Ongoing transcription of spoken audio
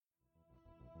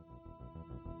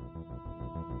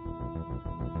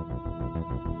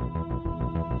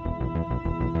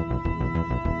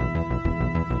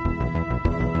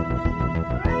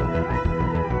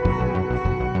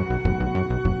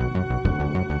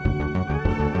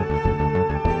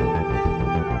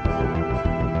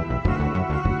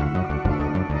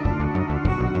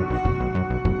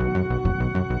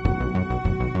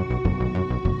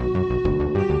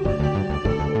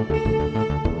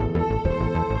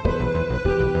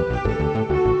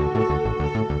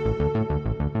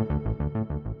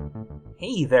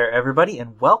Hey there, everybody,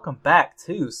 and welcome back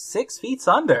to 6 Feet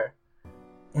Under.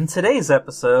 In today's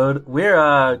episode,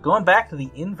 we're going back to the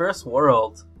Inverse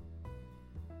World.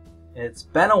 It's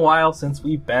been a while since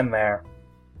we've been there.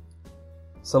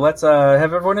 So let's have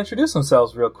everyone introduce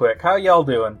themselves real quick. How y'all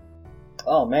doing?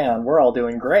 Oh man, we're all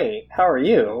doing great. How are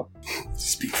you?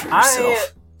 Speak for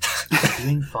yourself. I'm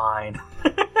doing fine.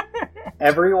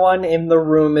 Everyone in the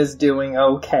room is doing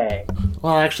okay.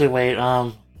 Well, actually, wait.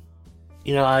 I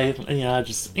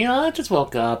just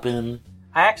woke up and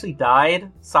I actually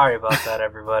died. Sorry about that,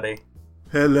 everybody.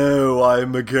 Hello,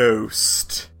 I'm a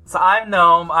ghost. So I'm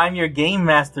Gnome, I'm your game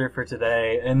master for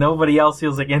today, and nobody else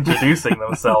feels like introducing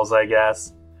themselves, I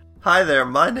guess. Hi there,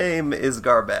 my name is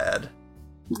Garbad.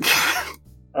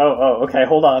 Okay,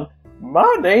 hold on.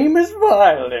 My name is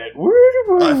Violet.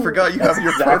 I forgot you have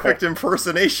your perfect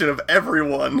impersonation of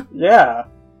everyone. Yeah,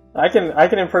 I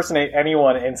can impersonate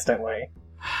anyone instantly.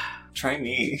 Try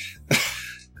me.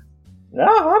 Yeah,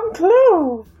 I'm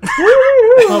Clove.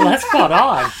 oh, that's spot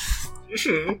on.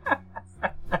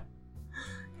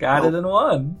 Got it in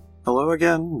one. Hello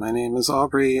again, my name is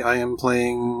Aubrey. I am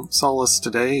playing Solace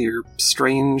today, your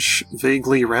strange,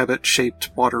 vaguely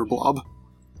rabbit-shaped water blob.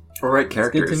 Alright, It's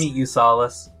characters. good to meet you,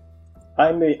 Solace.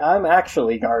 I'm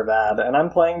actually Garbad, and I'm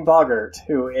playing Boggart,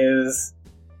 who is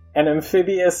an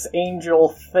amphibious angel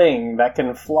thing that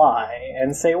can fly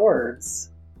and say words.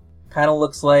 Kinda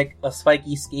looks like a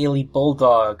spiky, scaly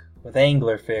bulldog with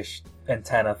anglerfish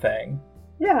antenna thing.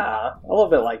 Yeah, a little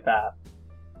bit like that.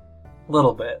 A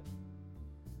little bit.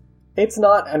 It's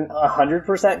not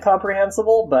 100%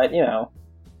 comprehensible, but you know.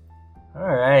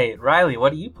 Alright, Riley,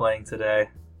 what are you playing today?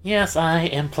 Yes, I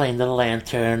am playing the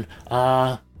Lantern.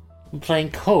 I'm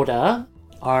playing Coda,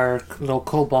 our little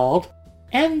kobold,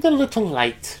 and the little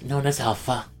light known as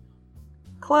Alpha.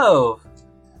 Clove,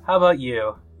 how about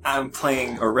you? I'm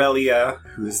playing Aurelia,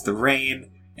 who's the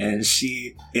rain, and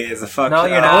she is a fuck. No,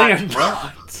 you're No, not. you're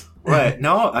not. What?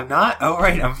 No, I'm not. Oh,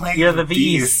 right, I'm playing You're the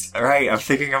Beast. Right, I'm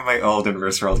thinking of my old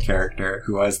Inverse World character,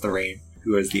 who was the rain,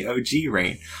 who was the OG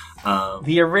rain.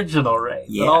 The original Rain,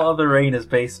 Yeah. that all other Rain is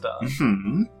based on.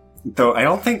 Hmm. Though I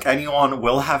don't think anyone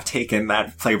will have taken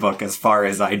that playbook as far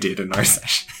as I did in our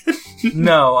session.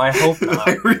 No, I hope I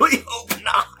not. really hope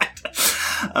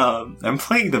not. I'm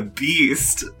playing the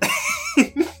Beast,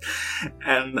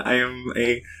 and I am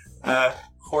a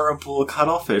horrible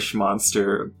cuttlefish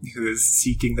monster who is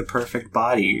seeking the perfect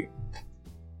body,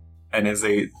 and is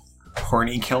a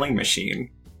horny killing machine.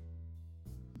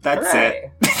 That's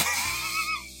Hooray.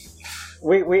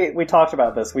 it. We talked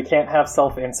about this. We can't have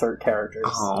self-insert characters.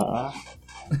 Aww.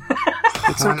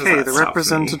 It's How does okay, that the stop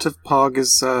representative Pog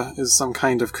is some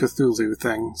kind of Cthulhu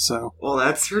thing, so... Well,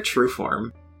 that's her true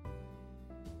form.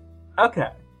 Okay.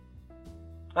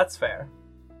 That's fair.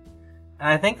 And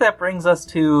I think that brings us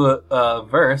to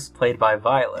Verse, played by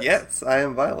Violet. Yes, I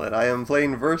am Violet. I am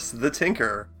playing Verse the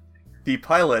Tinker, the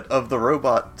pilot of the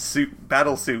robot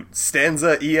battlesuit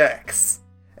Stanza EX,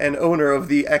 and owner of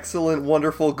the excellent,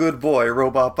 wonderful, good boy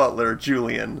robot butler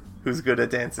Julian, who's good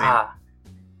at dancing. Ah,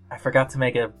 I forgot to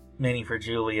make a mini for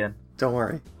Julian. Don't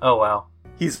worry. Oh well.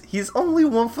 He's only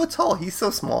 1 foot tall. He's so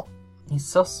small. He's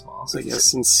so small. So yes,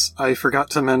 since I forgot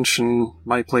to mention,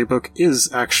 my playbook is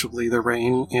actually the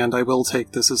Rain, and I will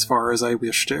take this as far as I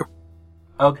wish to.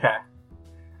 Okay.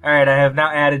 Alright, I have now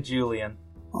added Julian.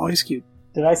 Always cute.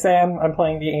 Did I say I'm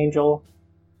playing the angel?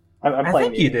 I'm I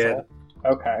playing think the you angel.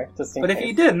 Okay, just in But case. if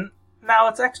you didn't, now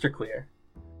it's extra clear.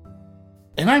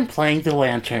 And I'm playing the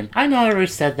Lantern. I know I already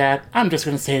said that. I'm just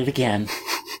gonna say it again.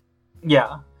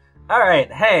 Yeah.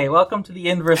 Alright, hey, welcome to the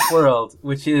Inverse World,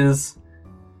 which is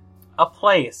a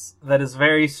place that is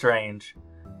very strange.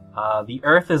 The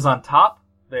Earth is on top.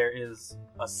 There is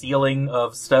a ceiling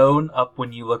of stone up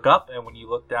when you look up, and when you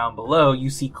look down below,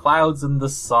 you see clouds and the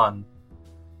sun.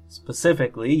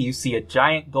 Specifically, you see a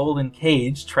giant golden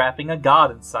cage trapping a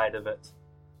god inside of it.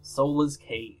 Sola's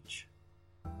Cage.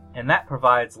 And that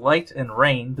provides light and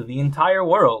rain to the entire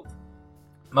world.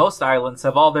 Most islands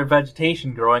have all their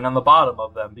vegetation growing on the bottom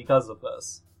of them because of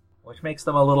this, which makes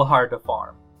them a little hard to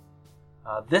farm.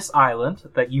 This island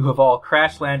that you have all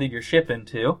crash-landed your ship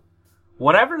into,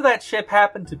 whatever that ship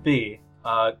happened to be,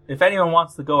 if anyone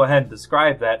wants to go ahead and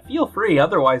describe that, feel free,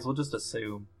 otherwise we'll just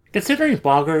assume. Considering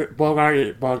Bogart,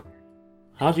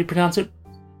 how do you pronounce it?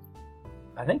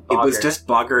 I think It was Boggart. just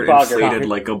Boggart Boggart. inflated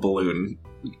like a balloon.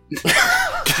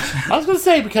 I was gonna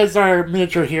say, because our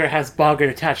miniature here has Boggart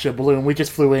attached to a balloon, we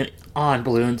just flew in on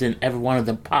balloons and every one of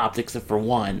them popped except for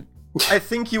one. I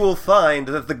think you will find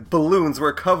that the balloons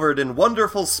were covered in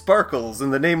wonderful sparkles,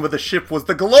 and the name of the ship was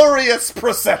the Glorious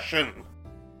Procession!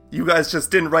 You guys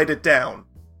just didn't write it down.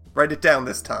 Write it down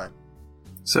this time.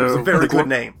 It's a So very good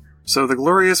name. So the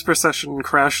glorious procession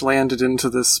crash-landed into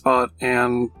this spot,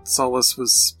 and Solace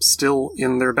was still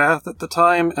in their bath at the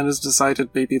time, and has decided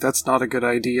maybe that's not a good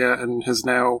idea, and has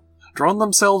now drawn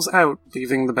themselves out,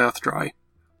 leaving the bath dry.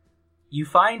 You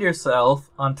find yourself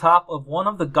on top of one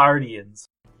of the Guardians.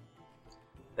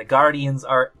 The Guardians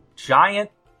are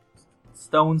giant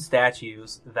stone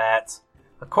statues that,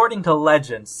 according to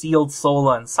legend, sealed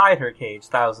Sola inside her cage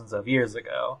thousands of years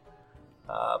ago.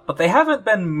 But they haven't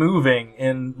been moving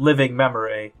in living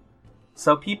memory,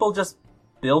 so people just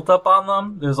built up on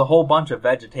them. There's a whole bunch of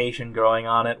vegetation growing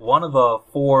on it. One of the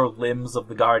 4 limbs of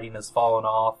the Guardian has fallen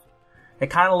off. It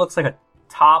kind of looks like a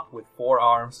top with 4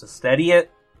 arms to steady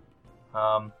it.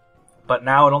 But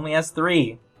now it only has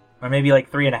 3. Or maybe like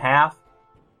 3.5.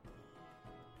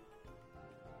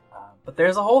 But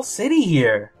there's a whole city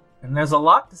here. And there's a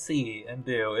lot to see and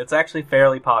do. It's actually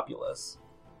fairly populous.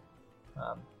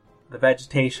 The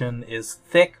vegetation is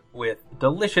thick with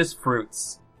delicious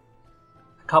fruits.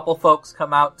 A couple folks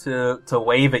come out to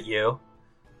wave at you,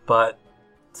 but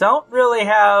don't really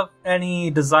have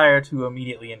any desire to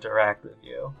immediately interact with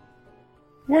you.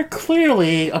 We're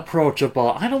clearly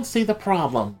approachable. I don't see the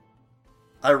problem.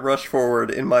 I rush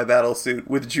forward in my battlesuit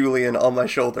with Julian on my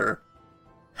shoulder.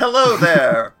 Hello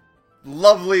there!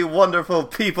 Lovely, wonderful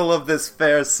people of this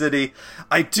fair city.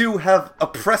 I do have a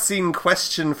pressing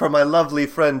question for my lovely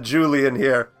friend Julian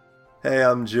here. Hey,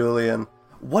 I'm Julian.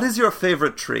 What is your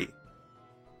favorite tree?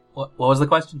 What was the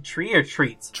question? Tree or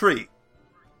treats? Tree.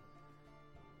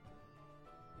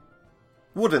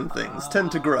 Wooden things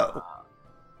tend to grow.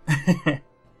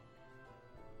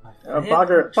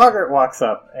 Boggart walks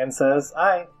up and says,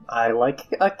 I like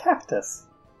a cactus.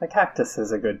 A cactus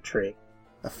is a good tree.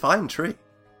 A fine tree.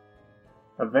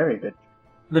 A very good tree.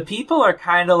 The people are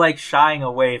kind of like shying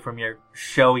away from your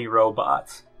showy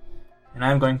robot. And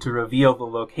I'm going to reveal the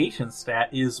location stat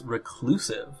is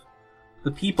reclusive.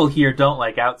 The people here don't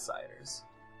like outsiders.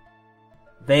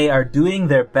 They are doing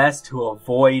their best to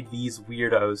avoid these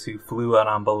weirdos who flew out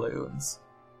on balloons.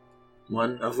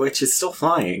 One of which is still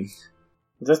flying.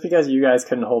 Just because you guys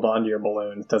couldn't hold on to your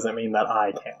balloons doesn't mean that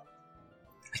I can.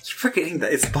 I keep forgetting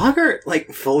that. Is Boggart,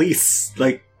 like, fully,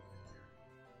 like,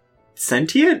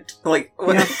 sentient? Like,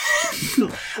 what?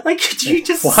 Yeah. Like, could you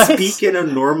just What? speak in a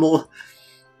normal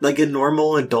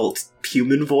adult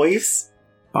human voice?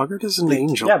 Boggart is an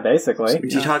angel. Yeah, basically. Do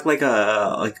you talk like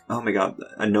oh my god,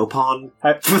 a Nopon?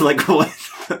 I- Like, what?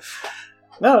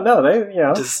 No, they,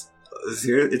 Just,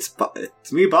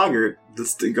 it's me, Boggart.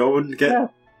 Just to go and get Yeah.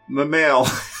 my mail.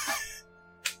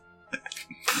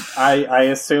 I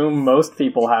assume most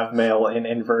people have mail in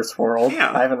Inverse World.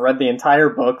 Yeah. I haven't read the entire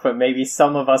book, but maybe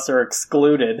some of us are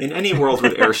excluded. In any world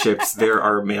with airships, there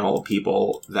are male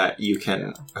people that you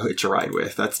can hitch a ride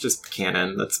with. That's just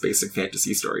canon. That's basic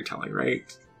fantasy storytelling,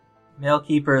 right?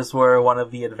 Mailkeepers were one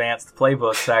of the advanced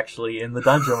playbooks, actually, in the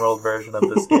Dungeon World version of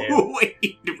this game.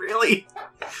 Wait, really?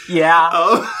 Yeah,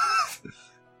 Oh.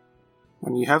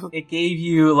 When you have it gave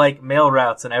you, like, mail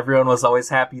routes, and everyone was always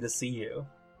happy to see you.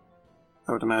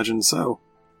 I would imagine so.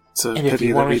 It's a And if pity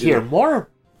you that want we to hear didn't.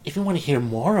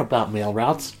 more about mail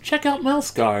routes, check out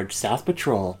Mailsguard, South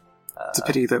Patrol. It's a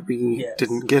pity that we yes.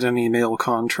 didn't get any mail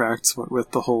contracts with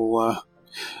the whole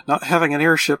not having an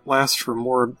airship last for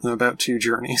more than about 2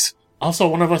 journeys. Also,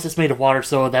 one of us is made of water,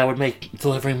 so that would make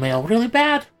delivering mail really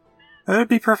bad. That'd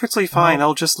be perfectly fine. Oh.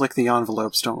 I'll just lick the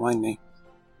envelopes. Don't mind me.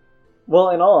 Well,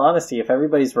 in all honesty, if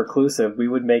everybody's reclusive, we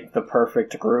would make the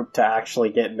perfect group to actually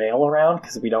get mail around,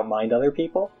 because we don't mind other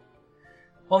people.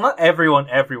 Well, not everyone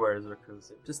everywhere is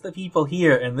reclusive. Just the people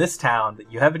here in this town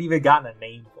that you haven't even gotten a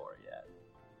name for yet.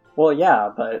 Well,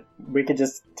 yeah, but we could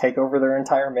just take over their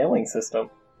entire mailing system.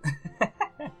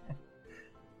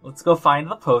 Let's go find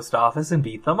the post office and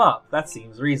beat them up. That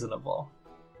seems reasonable.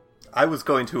 I was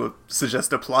going to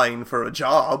suggest applying for a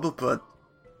job, but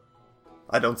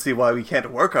I don't see why we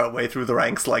can't work our way through the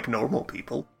ranks like normal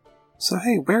people. So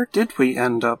hey, where did we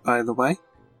end up, by the way?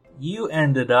 You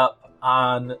ended up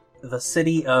on the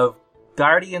city of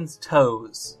Guardian's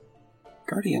Toes.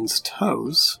 Guardian's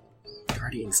toes?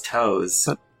 Guardian's toes.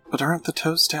 But aren't the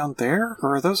toes down there?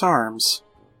 Or are those arms?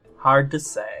 Hard to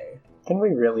say. Can we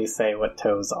really say what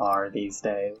toes are these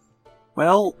days?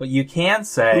 Well, What you can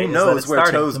say Who is that knows it's where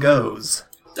starting toes to goes?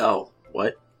 Oh,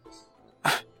 what?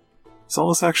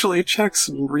 Solus actually checks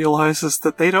and realizes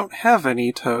that they don't have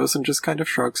any toes and just kind of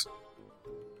shrugs.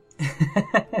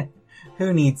 move.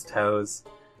 Who needs toes?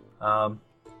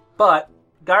 But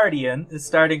Guardian is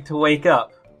starting to wake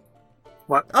up.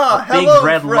 What? Ah, A big hello,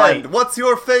 red friend! light. What's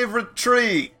your favorite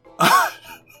tree? I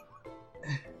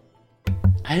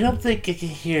don't think I can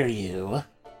hear you.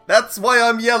 That's why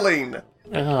I'm yelling!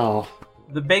 Oh.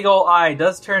 the big ol' eye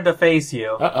does turn to face you.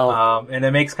 Uh-oh. And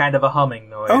it makes kind of a humming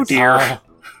noise. Oh dear.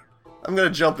 I'm gonna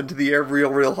jump into the air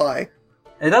real high.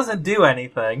 It doesn't do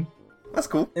anything. That's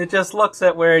cool. It just looks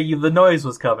at where the noise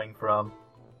was coming from.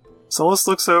 Solus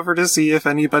looks over to see if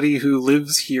anybody who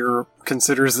lives here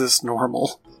considers this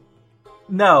normal.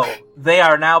 No, they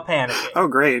are now panicking. Oh,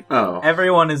 great. Oh.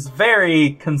 Everyone is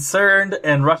very concerned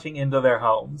and rushing into their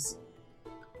homes.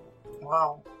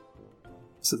 Wow.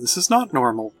 So this is not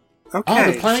normal. Oh,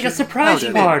 Okay. they're planning a surprise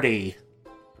Noted. party.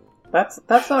 That's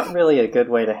not really a good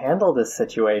way to handle this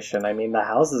situation. I mean, the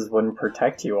houses wouldn't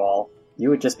protect you all. You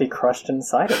would just be crushed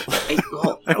inside of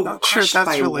them. I'm not sure crushed that's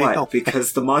by really what? helpful.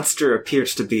 Because the monster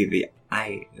appears to be the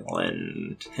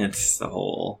island, hence the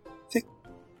whole...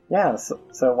 Yeah, so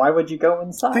why would you go I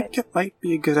inside? think it might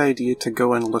be a good idea to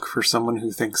go and look for someone who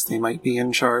thinks they might be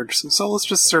in charge. So Solus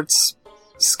just starts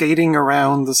skating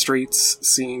around the streets,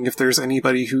 seeing if there's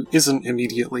anybody who isn't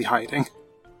immediately hiding.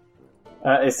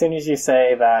 As soon as you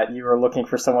say that you are looking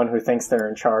for someone who thinks they're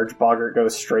in charge, Boggart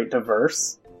goes straight to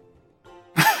verse.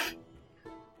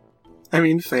 I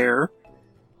mean, fair.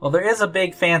 Well, there is a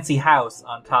big fancy house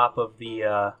on top of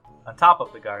the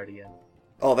Guardian.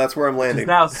 Oh, that's where I'm It's landing.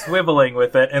 now swiveling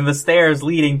with it, and the stairs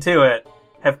leading to it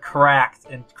have cracked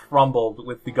and crumbled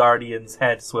with the Guardian's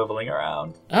head swiveling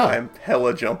around. Oh, I'm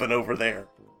hella jumping over there.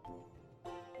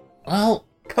 well,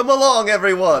 Come along,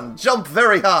 everyone! Jump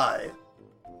very high!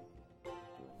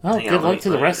 well, Hang good on, luck wait, to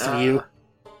the wait, rest of you.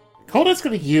 Coda's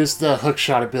gonna use the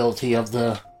hookshot ability of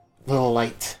the little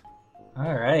light.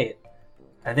 Alright.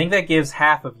 I think that gives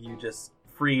half of you just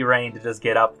free reign to just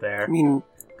get up there. I mean,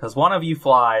 Because one of you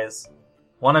flies,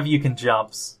 one of you can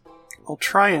jumps, I'll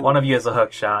try one of you has a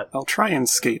hook shot. and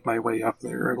skate my way up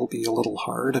there. It'll be a little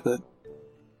hard, but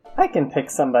I can pick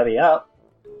somebody up.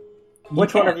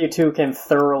 Which one of you two can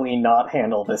thoroughly not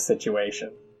handle this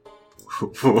situation?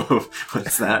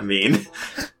 What's that mean?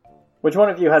 Which one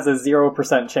of you has a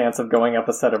 0% chance of going up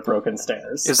a set of broken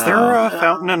stairs? is there a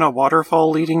fountain and a waterfall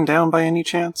leading down by any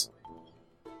chance?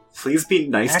 Please be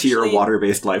nice to your Actually-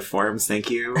 water-based life forms, thank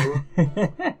you.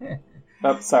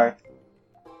 Oh, sorry.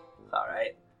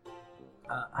 Alright.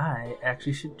 I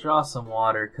actually should draw some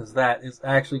water, because that is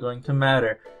actually going to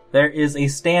matter. There is a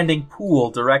standing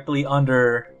pool directly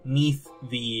underneath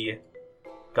the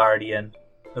Guardian,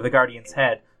 or the Guardian's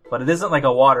head, but it isn't like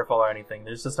a waterfall or anything,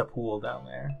 there's just a pool down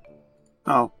there.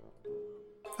 Oh.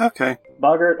 Okay.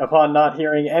 Boggart, upon not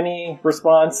hearing any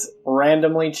response,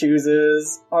 randomly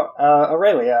chooses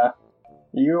Aurelia.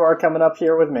 You are coming up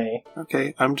here with me.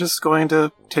 Okay, I'm just going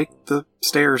to take the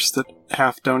stairs that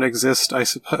half don't exist, I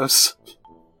suppose.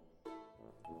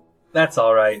 That's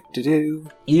alright. Do-do.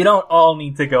 You don't all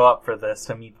need to go up for this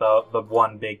to meet the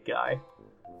one big guy.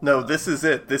 No, this is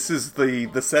it. This is the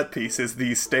set piece, is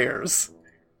these stairs.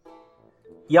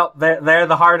 Yep, they're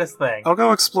the hardest thing. I'll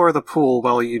go explore the pool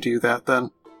while you do that,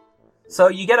 then. So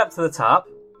you get up to the top,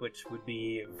 which would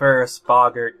be Verse,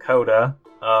 Boggart, Coda,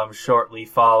 shortly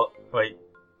follow... Wait,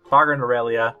 Boggart and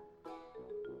Aurelia.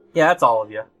 Yeah, that's all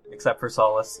of you, except for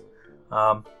Solus.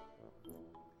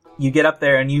 You get up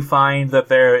there and you find that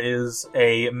there is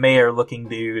a mayor-looking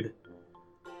dude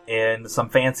in some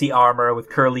fancy armor with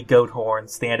curly goat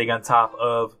horns standing on top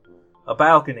of a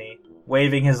balcony,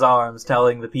 waving his arms,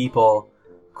 telling the people,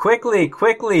 "Quickly,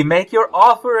 quickly, make your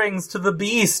offerings to the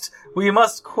beast! We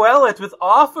must quell it with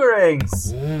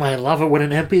offerings!" I love it when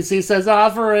an NPC says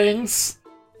offerings.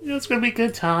 It's gonna be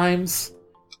good times.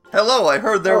 Hello, I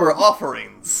heard there were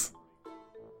offerings.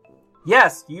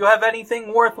 Yes, do you have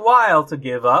anything worthwhile to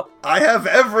give up? I have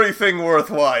everything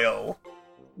worthwhile.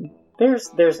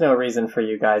 There's no reason for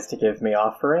you guys to give me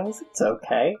offerings. It's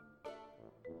okay.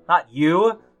 Not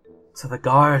you, to the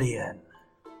Guardian.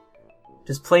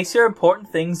 Just place your important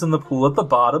things in the pool at the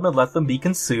bottom and let them be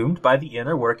consumed by the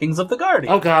inner workings of the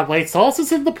Guardian. Oh god, wait, Solus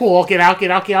is in the pool. Get out, get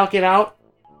out, get out, get out.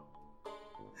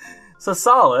 So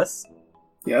Solus,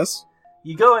 Yes?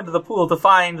 you go into the pool to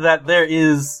find that there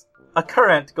is a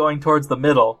current going towards the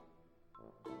middle.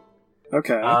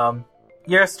 Okay.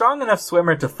 You're a strong enough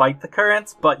swimmer to fight the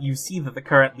current, but you see that the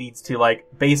current leads to,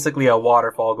 basically a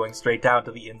waterfall going straight down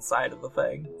to the inside of the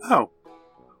thing. Oh.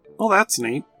 Well, that's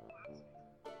neat.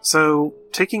 So,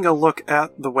 taking a look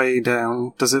at the way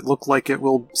down, does it look like it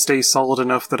will stay solid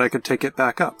enough that I could take it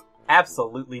back up?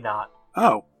 Absolutely not.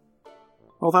 Oh.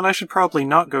 Well, then I should probably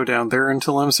not go down there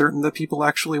until I'm certain that people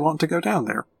actually want to go down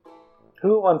there.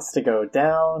 Who wants to go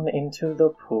down into the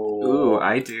pool? Ooh,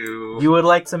 I do. You would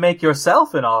like to make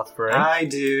yourself an offering. I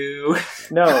do.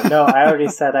 No, I already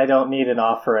said I don't need an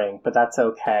offering, but that's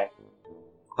okay.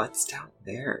 What's down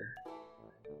there?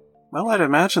 Well, I'd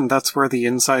imagine that's where the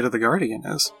inside of the Guardian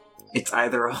is. It's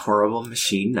either a horrible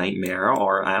machine nightmare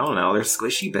or, I don't know, they're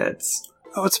squishy bits.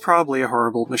 Oh, it's probably a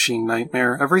horrible machine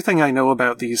nightmare. Everything I know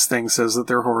about these things says that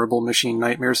they're horrible machine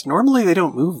nightmares. Normally they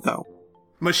don't move, though.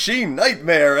 Machine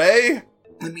nightmare, eh?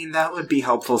 I mean, that would be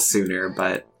helpful sooner,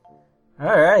 but...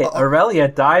 Alright, Aurelia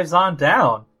dives on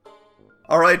down.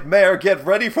 Alright, Mayor, get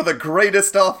ready for the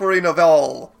greatest offering of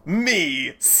all.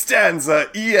 Me, Stanza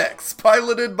EX,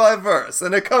 piloted by Verse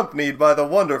and accompanied by the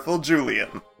wonderful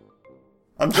Julian.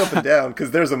 I'm jumping down because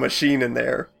there's a machine in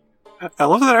there. I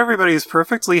love that everybody's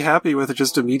perfectly happy with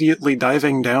just immediately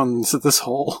diving down into this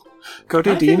hole.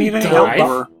 Cody, do you need any help?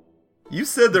 Or... You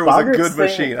said there was Boggart's a good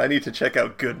saying- machine. I need to check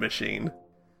out good machine.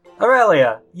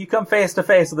 Aurelia, you come face to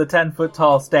face with a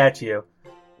 10-foot-tall statue.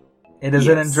 It is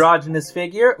an Yes. androgynous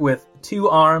figure with 2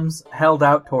 arms held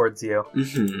out towards you.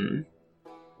 Mm-hmm.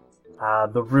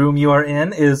 The room you are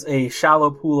in is a shallow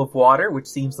pool of water, which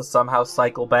seems to somehow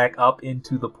cycle back up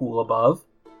into the pool above,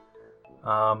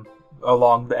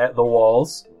 along the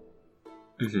walls.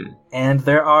 Mm-hmm. And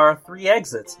there are 3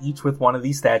 exits, each with one of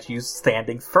these statues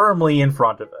standing firmly in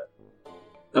front of it.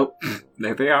 Oh,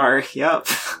 there they are, yep.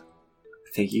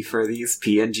 Thank you for these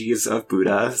PNGs of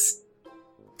Buddhas.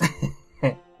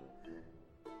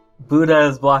 Buddha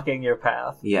is blocking your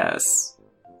path. Yes.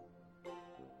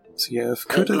 So yeah, if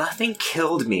But Coda, nothing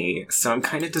killed me, so I'm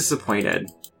kind of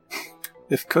disappointed.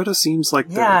 seems like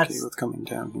they're Yeah, okay it's- with coming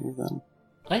down here, then.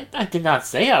 I did not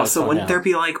say I was Also, going wouldn't down. there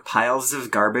be, like, piles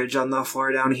of garbage on the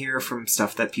floor down here from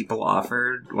stuff that people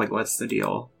offered? Like, what's the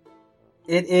deal?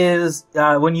 It is,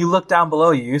 when you look down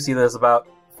below you, you see there's about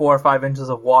 4 or 5 inches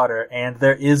of water, and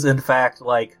there is, in fact,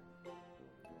 like,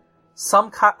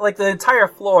 the entire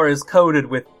floor is coated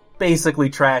with basically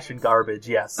trash and garbage,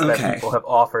 yes, that Okay. people have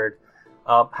offered.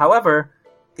 However,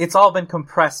 it's all been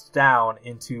compressed down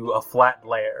into a flat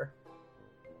layer.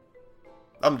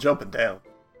 I'm jumping down.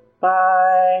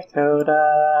 Bye,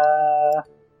 Coda.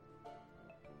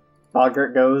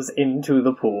 Boggart goes into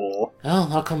the pool. Well,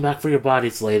 I'll come back for your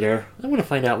bodies later. I want to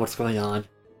find out what's going on.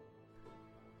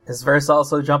 Is Verse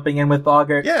also jumping in with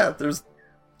Boggart? Yeah, there's...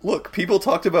 Look, people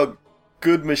talked about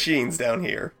good machines down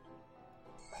here.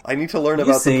 I need to learn You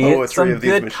about see, the it's poetry some of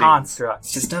these good machines. constructs.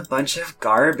 It's just a bunch of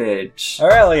garbage.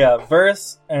 Aurelia,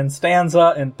 Verse, and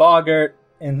Stanza, and Boggart,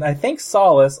 and I think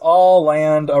Solace all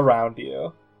land around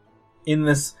you. In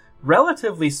this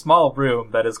relatively small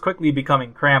room that is quickly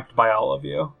becoming cramped by all of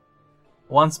you.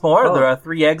 Once more, there are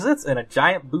 3 exits and a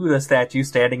giant Buddha statue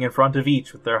standing in front of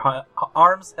each with their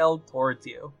arms held towards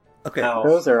you. Okay, Oh.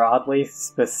 Those are oddly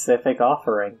specific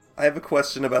offerings. I have a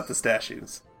question about the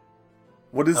statues.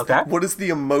 What is Okay. what is the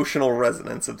emotional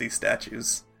resonance of these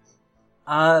statues?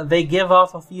 They give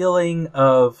off a feeling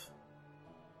of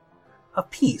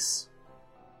peace.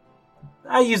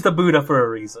 I use the Buddha for a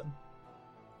reason.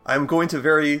 I'm going to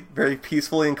very, very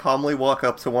peacefully and calmly walk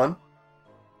up to one,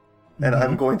 and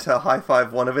I'm going to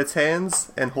high-five one of its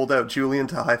hands and hold out Julian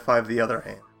to high-five the other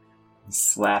hand.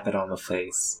 Slap it on the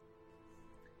face.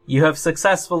 You have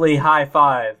successfully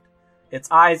high-fived. Its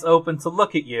eyes open to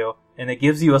look at you, and it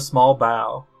gives you a small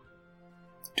bow.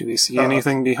 Do we see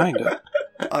anything behind it?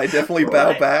 I definitely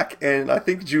bow back, and I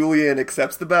think Julian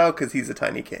accepts the bow because he's a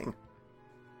tiny king.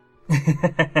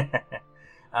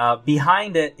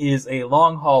 Behind it is a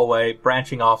long hallway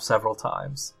branching off several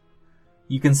times.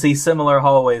 You can see similar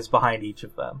hallways behind each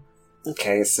of them.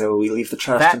 Okay, so we leave the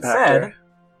trash That compactor. said,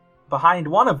 behind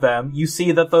one of them, you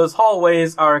see that those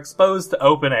hallways are exposed to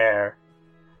open air.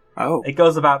 Oh, It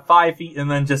goes about 5 feet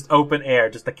and then just open air,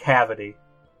 just a cavity.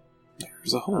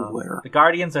 there's a hole there. The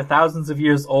Guardians are thousands of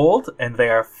years old, and they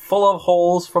are full of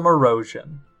holes from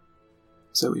erosion.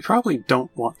 So we probably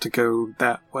don't want to go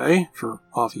that way, for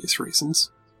obvious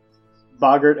reasons.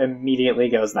 Boggart immediately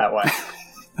goes that way.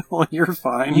 Well, you're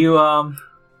fine.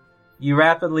 You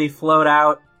rapidly float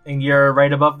out, and you're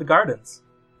right above the gardens.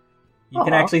 You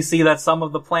can Aw. actually see that some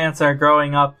of the plants are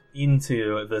growing up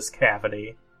into this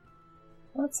cavity.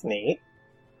 That's neat.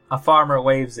 A farmer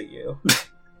waves at you.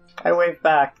 I wave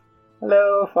back.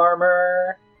 Hello,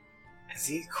 farmer. Is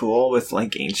he cool with,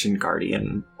 like, ancient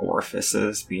guardian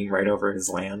orifices being right over his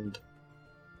land?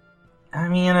 I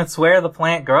mean, it's where the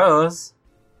plant grows.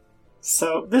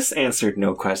 So, this answered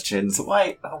no questions.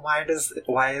 Why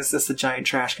is this a giant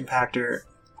trash compactor?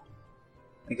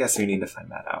 I guess we need to find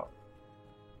that out.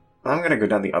 I'm gonna go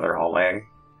down the other hallway.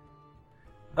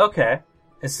 Okay.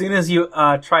 As soon as you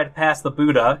try to pass the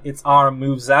Buddha, its arm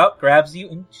moves out, grabs you,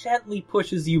 and gently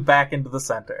pushes you back into the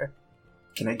center.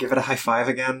 Can I give it a high five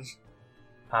again?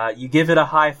 You give it a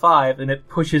high five, and it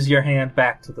pushes your hand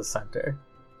back to the center.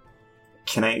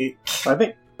 Can I... I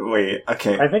think Wait,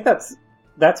 okay. I think that's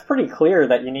that's pretty clear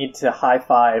that you need to high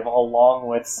five along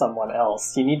with someone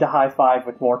else. You need to high five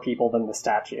with more people than the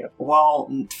statue. Well,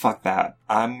 fuck that.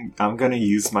 I'm gonna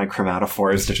use my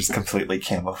chromatophores to just completely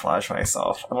camouflage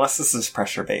myself. Unless this is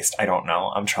pressure-based, I don't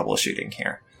know. I'm troubleshooting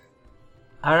here.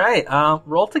 Alright,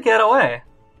 roll to get away.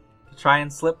 Try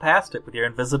and slip past it with your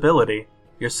invisibility.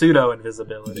 Your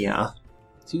pseudo-invisibility. Yeah.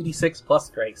 2d6 plus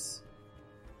grace.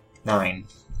 9.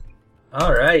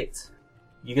 Alright.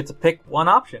 You get to pick one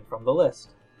option from the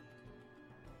list.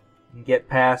 You can get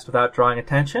past without drawing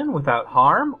attention, without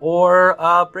harm, or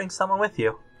bring someone with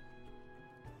you.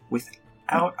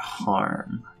 Without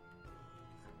harm.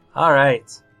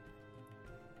 Alright.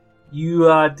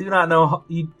 You do not know...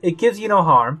 it gives you no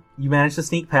harm. You manage to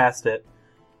sneak past it.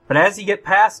 But as you get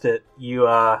past it, you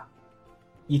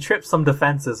trip some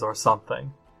defenses or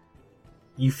something.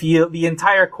 You feel the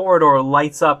entire corridor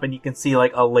lights up and you can see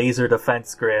like a laser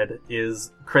defense grid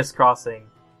is crisscrossing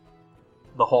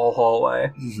the whole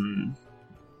hallway. Mm-hmm.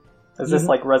 Is this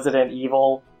like Resident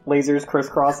Evil lasers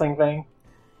crisscrossing thing?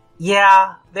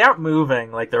 Yeah, they aren't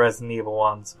moving like the Resident Evil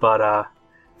ones, but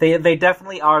they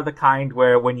definitely are the kind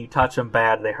where when you touch them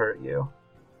bad, they hurt you.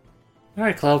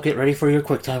 Alright, Cloud, get ready for your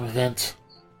QuickTime event.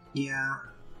 Yeah.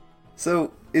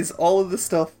 So, is all of the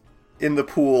stuff in the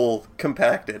pool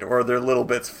compacted, or are there little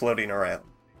bits floating around?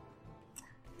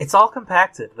 It's all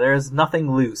compacted. There is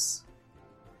nothing loose.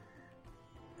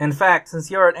 In fact, since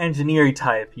you're an engineering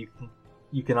type,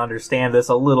 you can understand this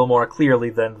a little more clearly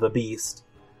than the beast.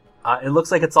 It looks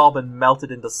like it's all been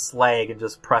melted into slag and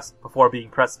just pressed before being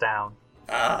pressed down.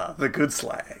 Ah, the good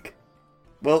slag.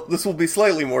 Well, this will be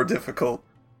slightly more difficult,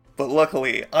 but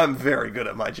luckily, I'm very good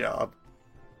at my job.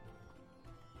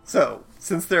 So,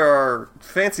 since there are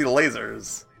fancy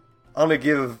lasers, I'm gonna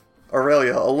give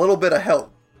Aurelia a little bit of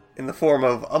help in the form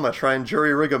of I'm gonna try and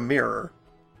jury-rig a mirror.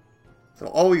 So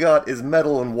all we got is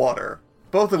metal and water,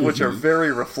 both of which are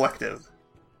very reflective.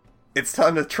 It's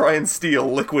time to try and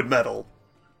steal liquid metal.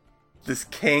 This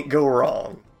can't go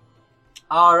wrong.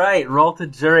 Alright, roll to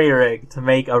jury rig to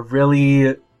make a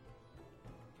really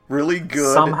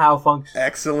good, somehow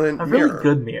excellent a mirror. really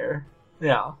good mirror.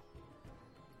 Yeah.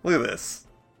 Look at this.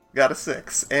 Got a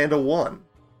 6 and a 1.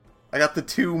 I got the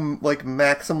two,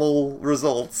 maximal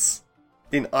results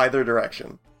in either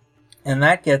direction. And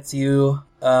that gets you,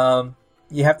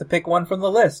 you have to pick one from the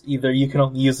list. Either you can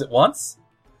only use it once,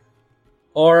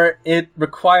 or it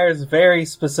requires very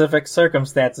specific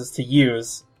circumstances to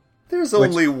use. There's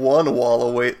only one wall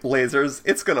of lasers.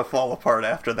 It's gonna fall apart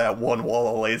after that one wall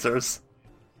of lasers.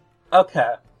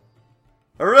 Okay.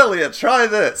 Aurelia, try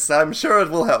this. I'm sure it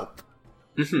will help.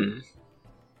 Mm-hmm.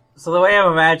 So the way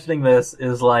I'm imagining this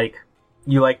is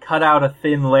you cut out a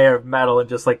thin layer of metal and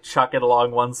just chuck it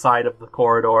along one side of the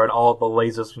corridor and all the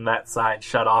lasers from that side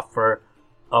shut off for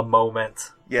a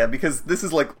moment. Yeah, because this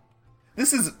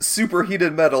is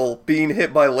superheated metal being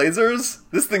hit by lasers.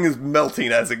 This thing is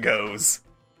melting as it goes.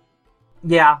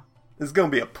 Yeah. There's gonna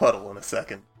be a puddle in a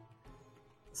second.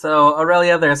 So,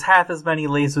 Aurelia, there's half as many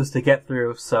lasers to get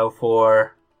through, so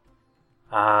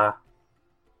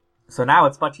so now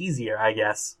it's much easier, I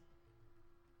guess.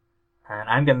 And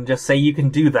I'm gonna just say you can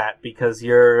do that, because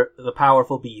you're the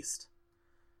powerful beast.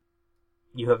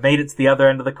 You have made it to the other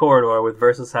end of the corridor with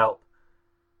Versus' help.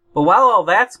 But while all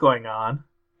that's going on,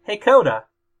 hey Coda!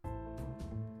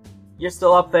 You're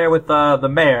still up there with the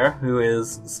mayor, who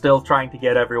is still trying to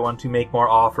get everyone to make more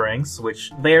offerings,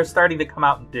 which they're starting to come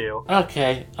out and do.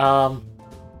 Okay,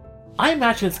 I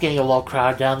imagine it's getting a little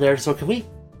crowded down there, so can we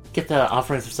get the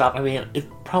offerings to stop? I mean, it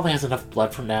probably has enough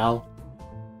blood for now.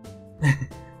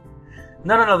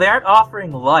 No, they aren't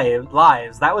offering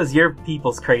lives. That was your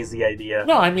people's crazy idea.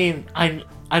 No, I mean, I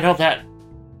know that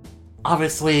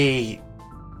obviously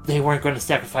they weren't going to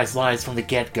sacrifice lives from the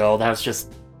get-go. That was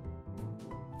just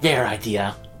their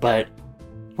idea. But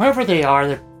wherever they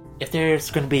are, if there's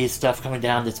going to be stuff coming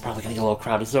down, it's probably going to get a little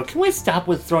crowded. So can we stop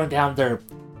with throwing down their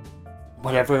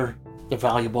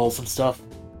valuables and stuff?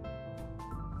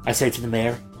 I say to the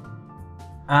mayor.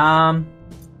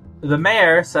 The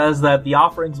mayor says that the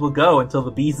offerings will go until the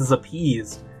beast is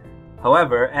appeased.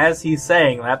 However, as he's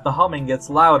saying that, the humming gets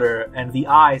louder and the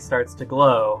eye starts to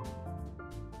glow.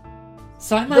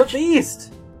 So I'm The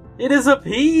beast! It is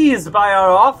appeased by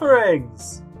our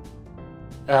offerings!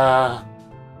 And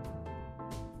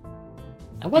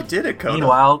what? You did it, Coda.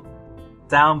 Meanwhile,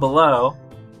 down below,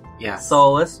 Yeah.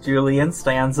 Solus, Julian,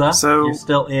 Stanza, So- you're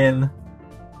still in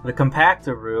the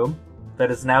compactor room that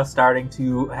is now starting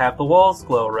to have the walls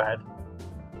glow red.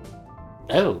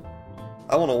 Oh.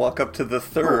 I want to walk up to the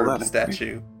third that'll be-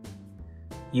 statue.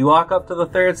 You walk up to the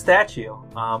third statue.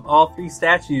 All three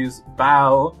statues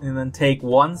bow and then take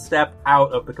one step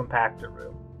out of the compactor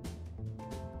room.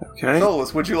 Okay.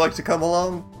 Solus, would you like to come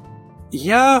along?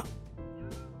 Yeah.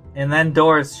 And then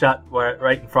doors shut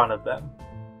right in front of them.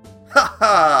 Ha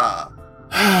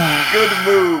ha! Good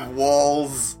move,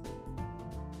 walls.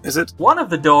 Is it? One of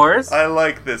the doors I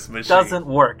like this machine. doesn't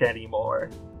work anymore.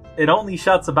 It only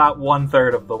shuts about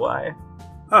 1/3 of the way.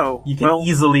 Oh, You can well,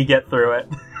 easily get through it.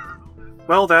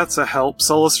 well, that's a help.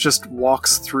 Solus just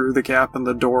walks through the gap in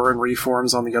the door and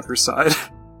reforms on the other side.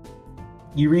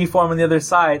 You reform on the other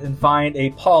side and find a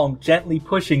palm gently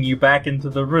pushing you back into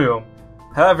the room.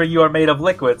 However, you are made of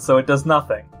liquid, so it does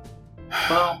nothing.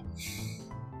 Well,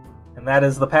 And that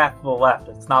is the path to the left.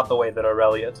 It's not the way that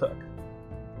Aurelia took.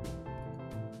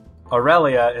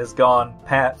 Aurelia has gone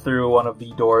through one of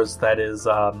the doors that is,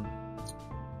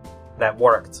 that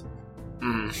worked.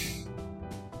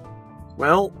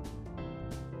 Well,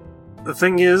 the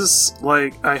thing is,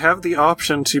 I have the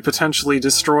option to potentially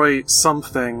destroy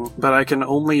something, but I can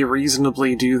only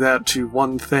reasonably do that to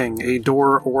one thing, a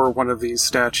door or one of these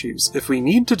statues. If we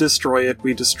need to destroy it,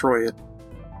 we destroy it.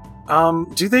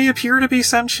 Do they appear to be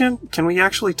sentient? Can we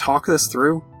actually talk this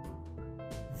through?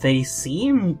 They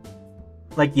seem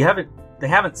like they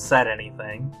haven't said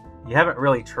anything. You haven't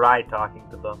really tried talking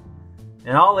to them.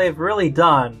 And all they've really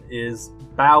done is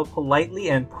bow politely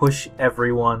and push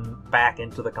everyone back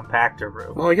into the compactor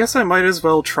room. Well, I guess I might as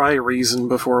well try reason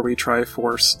before we try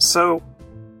force. So,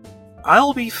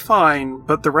 I'll be fine,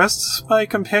 but the rest of my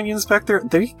companions back there,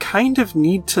 they kind of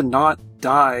need to not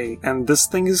die, and this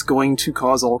thing is going to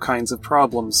cause all kinds of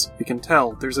problems. You can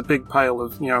tell. There's a big pile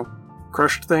of,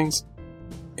 crushed things.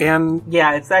 And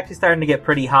Yeah, it's actually starting to get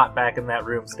pretty hot back in that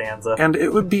room, Stanza. and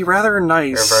it would be rather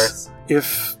nice Reverse.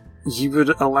 if you would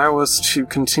allow us to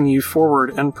continue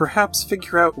forward and perhaps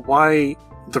figure out why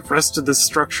the rest of this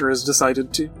structure has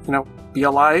decided to, be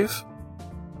alive.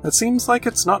 It seems like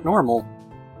it's not normal.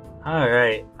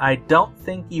 Alright, I don't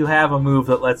think you have a move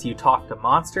that lets you talk to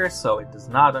monsters, so it does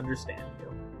not understand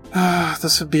you.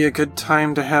 This would be a good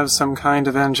time to have some kind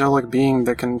of angelic being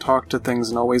that can talk to things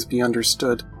and always be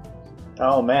understood.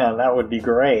 Oh man, that would be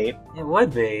great. It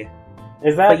would be.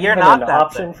 Is that But you're even not an that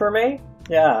option thing. for me?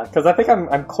 Yeah, because I think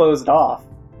I'm closed off.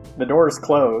 The door's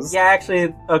closed. Yeah,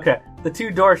 actually, okay. The two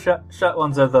door shut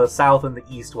ones are the south and the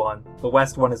east one. The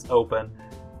west one is open.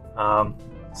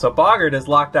 So Boggart is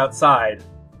locked outside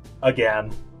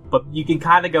again, but you can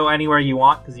kind of go anywhere you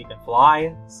want because you can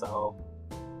fly. So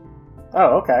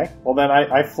Oh, okay. Well, then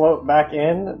I float back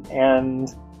in and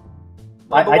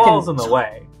well, the I wall's can. in the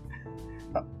way.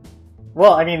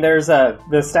 Well, I mean, there's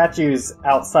the statues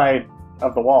outside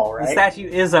of the wall, right? The statue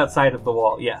is outside of the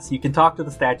wall. Yes, you can talk to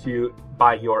the statue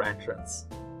by your entrance.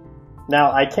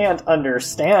 Now, I can't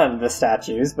understand the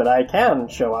statues, but I can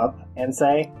show up and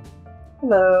say,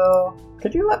 "Hello,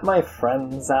 could you let my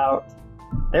friends out?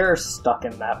 They're stuck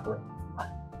in that room."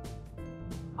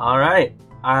 All right.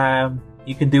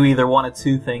 You can do either one of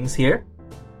two things here.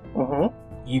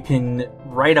 Mm-hmm. You can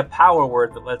write a power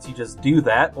word that lets you just do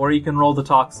that, or you can roll the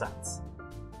talk sense.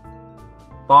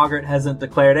 Boggart hasn't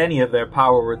declared any of their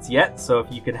power words yet, so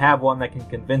if you could have one that can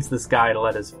convince this guy to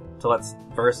let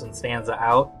verse and stanza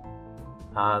out,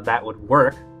 that would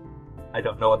work. I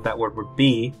don't know what that word would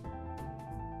be,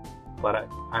 but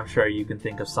I'm sure you can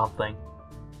think of something.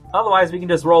 Otherwise, we can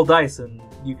just roll dice and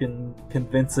you can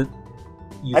convince it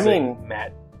using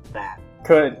that.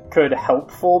 Could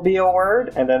helpful be a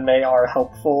word, and then they are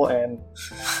helpful and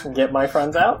get my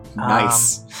friends out?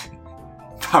 nice.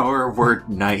 Power word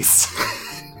nice.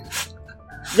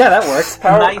 Yeah, that works.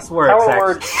 Nice works, Power actually.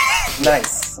 word.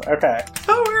 Nice. Okay.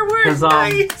 Power word 'Cause,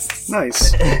 nice.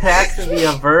 Nice. It has to be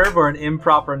a verb or an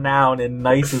improper noun, and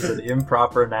nice is an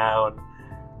improper noun.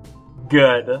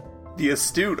 Good. The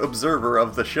astute observer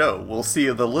of the show will see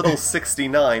the little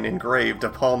 69 engraved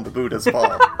upon the Buddha's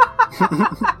palm.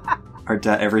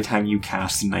 Every time you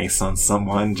cast nice on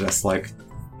someone, just like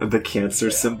the cancer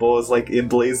symbol is like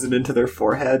emblazoned into their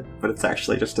forehead, but it's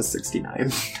actually just a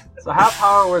 69. So how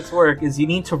power words work is you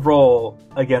need to roll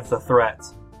against a threat.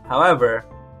 However,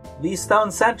 these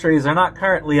stone sentries are not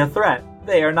currently a threat.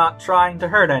 They are not trying to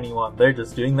hurt anyone. They're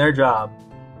just doing their job.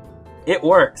 It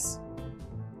works.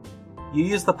 You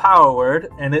use the power word,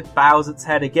 and it bows its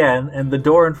head again, and the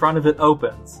door in front of it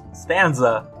opens.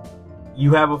 Stanza,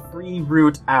 you have a free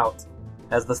route out,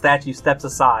 as the statue steps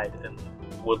aside and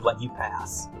would let you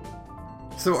pass.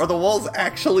 So are the walls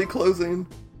actually closing?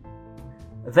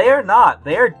 They are not.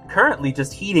 They are currently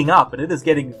just heating up, and it is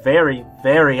getting very,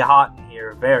 very hot in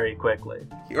here very quickly.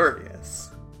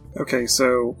 Curious. Okay,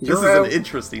 so This you're is out. an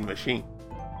interesting machine.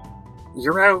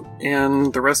 you're out,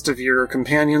 and the rest of your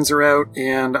companions are out,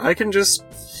 and I can just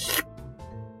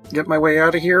get my way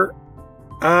out of here.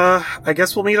 I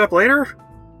guess we'll meet up later?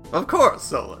 Of course,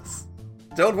 Solus.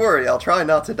 Don't worry, I'll try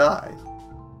not to die.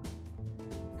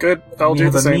 Good, I'll do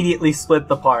You've the same. immediately split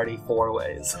the party 4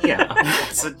 ways. Yeah,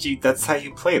 that's how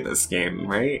you play this game,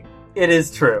 right? It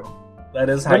is true. That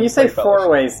is how When you say play 4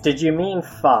 Fellowship. ways, did you mean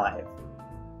 5?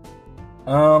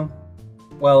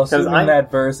 Well, assuming I'm- that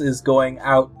verse is going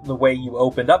out the way you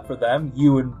opened up for them,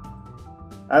 you would...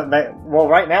 Well,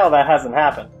 right now that hasn't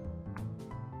happened.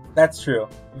 That's true.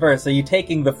 Verse, are you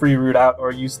taking the free route out, or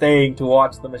are you staying to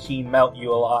watch the machine melt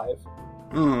you alive?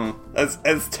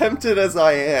 As tempted as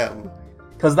I am,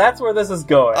 Because that's where this is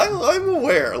going. I'm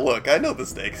aware. Look, I know the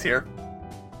stakes here.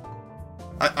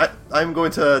 I'm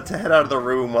going to head out of the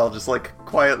room while just, like,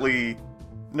 quietly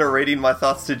narrating my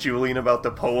thoughts to Julian about the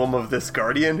poem of this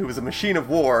guardian who is a machine of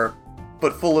war,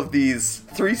 but full of these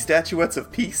 3 statuettes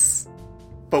of peace,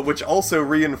 but which also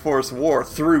reinforce war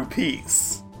through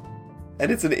peace.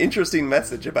 And it's an interesting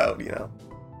message about,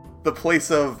 the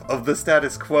place of the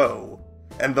status quo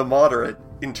and the moderate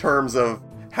in terms of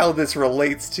how this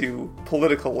relates to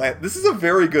political land. This is a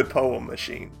very good poem,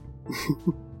 Machine.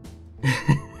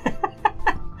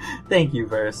 Thank you,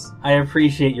 Verse. I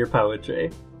appreciate your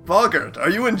poetry. Boggart, are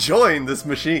you enjoying this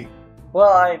machine?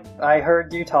 Well, I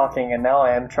heard you talking, and now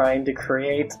I am trying to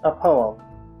create a poem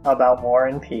about war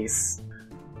and peace.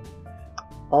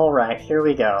 Alright, here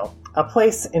we go. A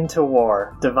place into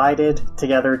war, divided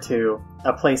together to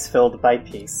a place filled by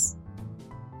peace.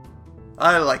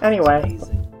 I like Anyway,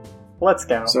 let's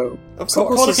go. So, Of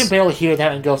Solus Quota is- can barely hear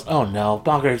that and goes, "Oh no,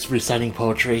 Bongart's reciting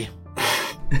poetry."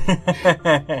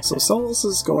 So Solus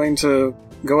is going to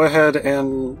go ahead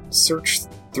and search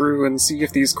through and see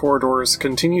if these corridors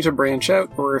continue to branch out,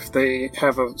 or if they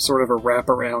have a sort of a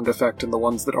wraparound effect in the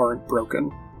ones that aren't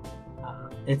broken.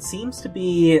 It seems to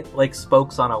be like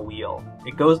spokes on a wheel.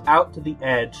 It goes out to the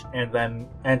edge and then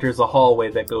enters a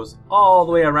hallway that goes all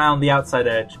the way around the outside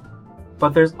edge.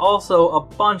 But there's also a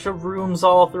bunch of rooms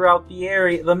all throughout the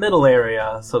area, the middle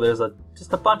area. So there's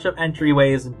just a bunch of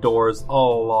entryways and doors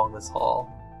all along this hall.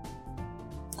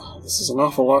 This is an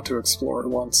awful lot to explore at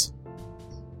once.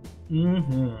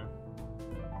 Mm-hmm.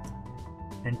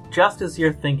 And just as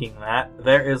you're thinking that,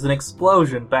 there is an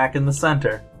explosion back in the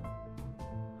center.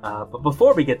 But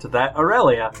before we get to that,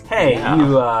 Aurelia, hey,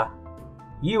 Yeah.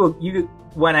 you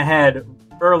went ahead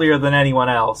earlier than anyone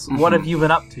else. What have you been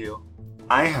up to?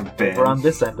 I have been. We're on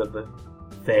this end of the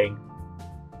thing.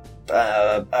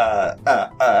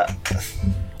 I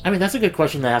mean, that's a good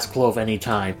question to ask Clove any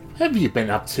time. What have you been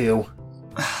up to?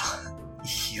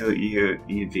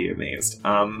 You'd be amazed.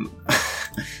 I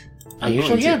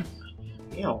usually am.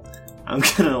 I'm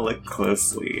gonna look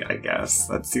closely, I guess.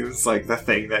 That seems like the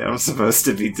thing that I'm supposed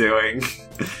to be doing.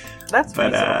 That's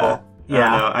But, reasonable. I Yeah.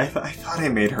 don't know. I thought I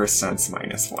made her sense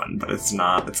 -1, but it's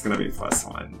not. It's gonna be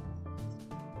 +1.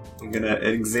 I'm gonna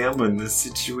examine this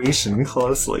situation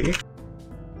closely.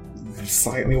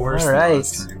 Slightly worse All than right.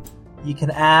 last time. You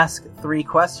can ask 3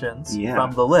 questions Yeah.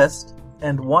 from the list,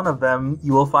 and one of them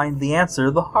you will find the answer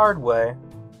the hard way.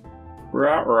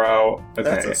 Ruh-roh. Okay,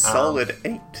 That's a solid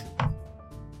 8.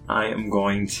 I am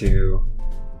going to.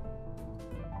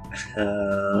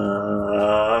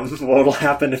 What'll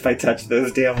happen if I touch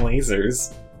those damn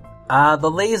lasers? The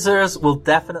lasers will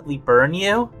definitely burn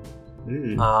you.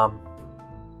 Hmm.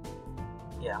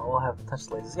 Yeah, we'll have to touch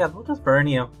the lasers. Yeah, they'll just burn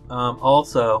you.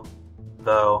 Also,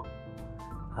 though,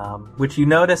 which you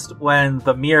noticed when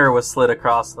the mirror was slid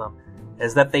across them,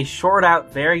 is that they short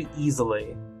out very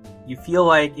easily. You feel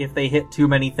like if they hit too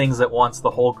many things at once,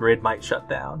 the whole grid might shut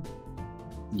down.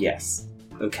 Yes.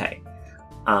 Okay.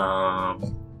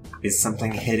 Is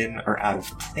something hidden or out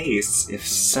of place? If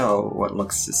so, what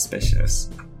looks suspicious?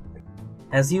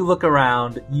 As you look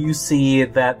around, you see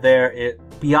that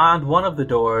beyond one of the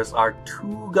doors are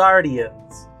 2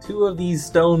 guardians. 2 of these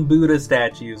stone Buddha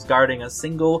statues guarding a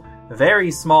single,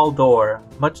 very small door,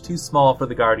 much too small for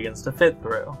the guardians to fit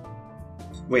through.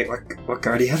 Wait, what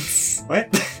guardians?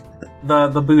 What?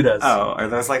 The Buddhas. Oh, are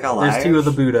those like alive? There's 2 of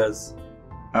the Buddhas.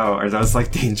 Oh, are those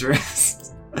like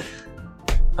dangerous?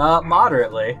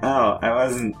 Moderately. Oh, I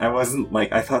wasn't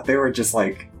like, I thought they were just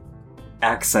like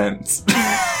accents.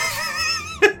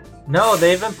 No,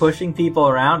 they've been pushing people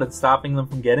around and stopping them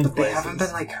from getting But they places. haven't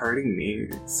been like hurting me,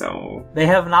 so. They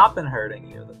have not been hurting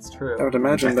you, that's I true. would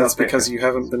imagine I that's thought they because were- you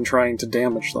haven't been trying to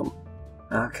damage them.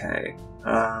 Okay.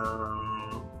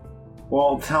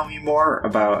 Well, tell me more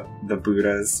about the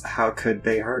Buddhas. How could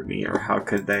they hurt me, or how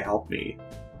could they help me?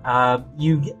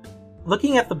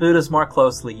 looking at the Buddhas more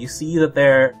closely, you see that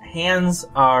their hands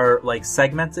are, like,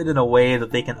 segmented in a way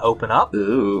that they can open up.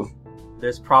 Ooh.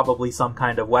 There's probably some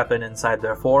kind of weapon inside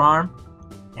their forearm.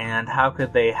 And how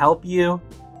could they help you?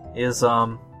 Is,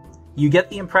 you get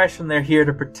the impression they're here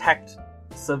to protect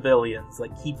civilians,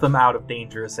 like, keep them out of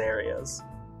dangerous areas.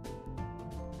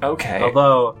 Okay.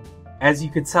 Although, as you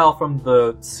could tell from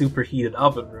the superheated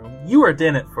oven room, you weren't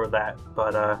in it for that,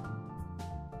 but,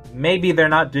 maybe they're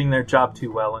not doing their job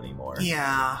too well anymore.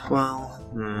 Yeah, well,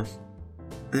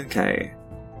 okay.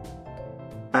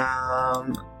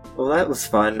 Well, that was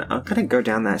fun. I'm gonna go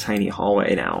down that tiny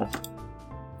hallway now.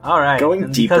 Alright, Going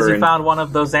and deeper because you in- found one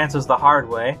of those answers the hard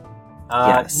way,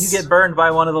 Yes. you get burned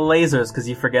by one of the lasers because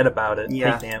you forget about it.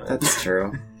 Yeah, Take damage. that's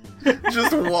true.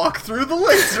 Just walk through the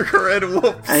laser grid,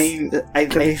 whoops! I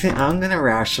think I'm gonna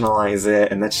rationalize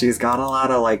it, and that she's got a lot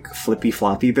of, like, flippy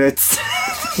floppy bits.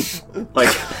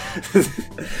 Like,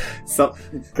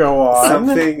 Go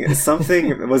on.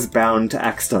 something was bound to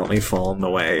accidentally fall in the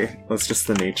way. That's just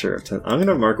the nature of it. I'm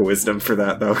gonna mark a wisdom for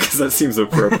that, though, because that seems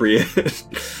appropriate.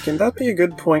 Can that be a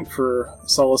good point for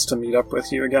Solace to meet up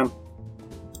with you again?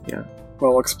 Yeah.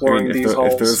 While exploring if these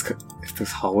halls. if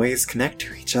those hallways connect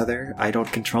to each other, I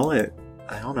don't control it.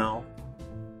 I don't know.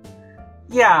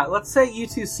 Yeah, let's say you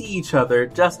two see each other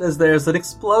just as there's an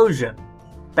explosion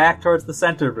back towards the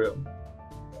center room.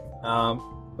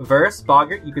 Verse,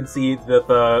 Boggart, you can see that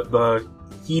the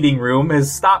heating room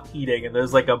has stopped heating and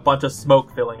there's like a bunch of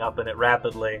smoke filling up in it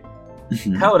rapidly.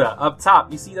 Coda, up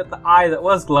top, you see that the eye that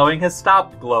was glowing has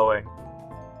stopped glowing.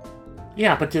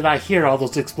 Yeah, but did I hear all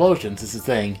those explosions is the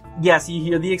thing. Yes, you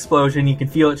hear the explosion, you can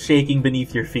feel it shaking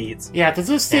beneath your feet. Yeah, does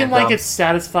this seem And, like it's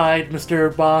satisfied,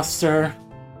 Mr. Boss, sir?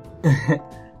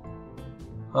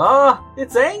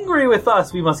 It's angry with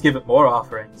us, we must give it more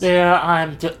offerings. Yeah,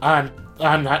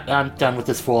 I'm done with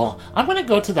this fool. I'm gonna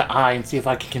go to the eye and see if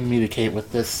I can communicate with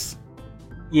this.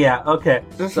 Yeah, okay.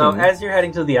 So Mhm. as you're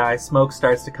heading to the eye, smoke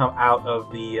starts to come out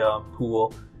of the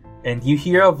pool, and you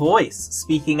hear a voice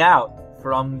speaking out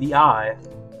from the eye.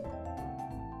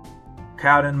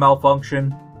 Cannon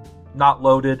malfunction, not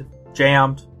loaded,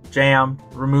 jammed,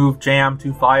 remove jam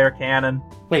to fire cannon.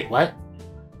 Wait, what?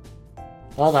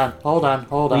 Hold on.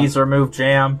 Please remove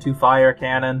jam to fire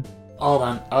cannon. Hold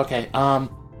on. Okay,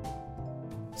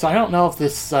 so I don't know if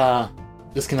this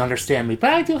can understand me,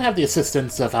 but I do have the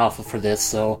assistance of Alpha for this,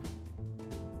 so...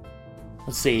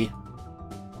 Let's see.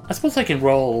 I suppose I can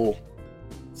roll...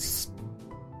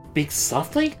 Speak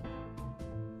softly?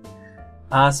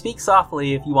 Speak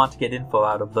softly if you want to get info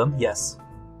out of them, yes.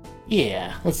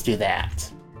 Yeah, let's do that.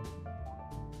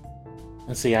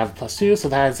 Let's see, I have a +2, so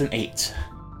that is an 8.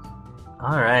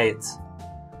 Alright.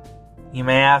 You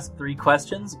may ask 3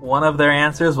 questions. One of their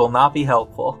answers will not be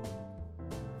helpful.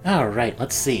 Alright,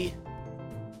 let's see.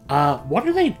 What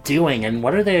are they doing, and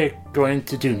what are they going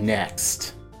to do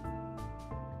next?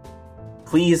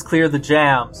 Please clear the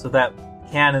jam so that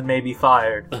cannon may be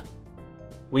fired.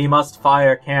 We must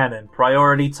fire cannon.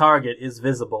 Priority target is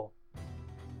visible.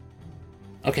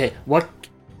 Okay, what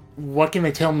can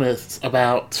they tell me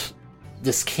about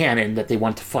this cannon that they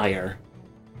want to fire?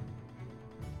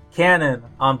 Cannon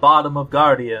on bottom of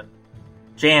Guardian.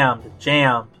 Jammed.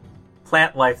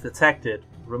 Plant life detected.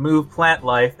 Remove plant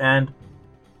life and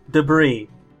debris.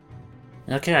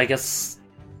 Okay, I guess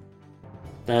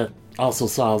that also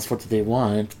solves what they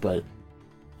want, but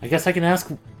I guess I can ask,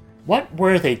 what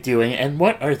were they doing, and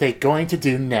what are they going to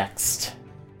do next?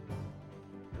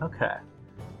 Okay.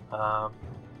 Well,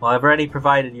 I've already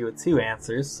provided you with 2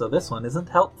 answers, so this one isn't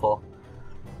helpful.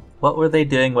 What were they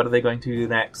doing? What are they going to do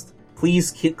next?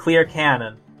 Please clear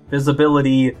cannon.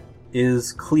 Visibility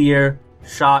is clear.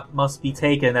 Shot must be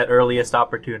taken at earliest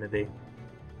opportunity.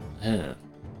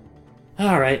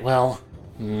 Alright, well...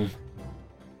 And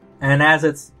as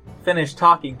it's finished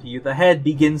talking to you, the head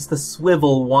begins to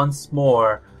swivel once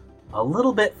more, a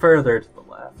little bit further to the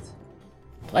left.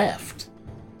 Left?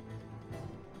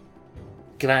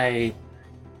 Can I...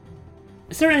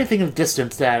 Is there anything in the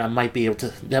distance that I might be able to...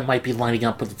 that might be lining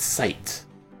up with its sight?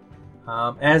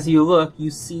 As you look,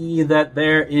 you see that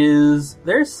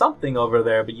there's something over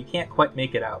there, but you can't quite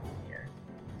make it out from here.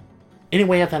 Any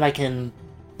way that I can...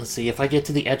 Let's see, if I get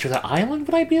to the edge of the island,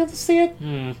 would I be able to see it?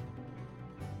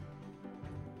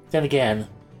 Then again,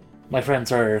 my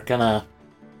friends are gonna...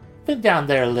 been down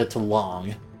there a little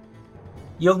long.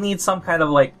 You'll need some kind of,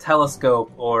 like,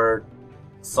 telescope or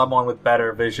someone with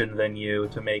better vision than you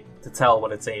to tell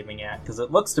what it's aiming at, because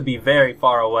it looks to be very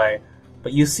far away,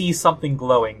 but you see something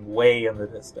glowing way in the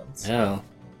distance. Oh.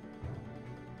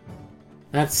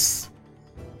 That's...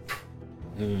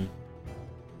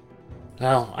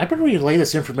 Well, I better relay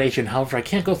this information, however I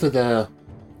can't go through the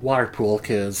water pool,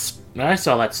 because I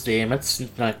saw that steam. It's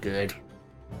not good.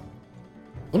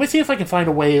 Let me see if I can find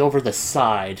a way over the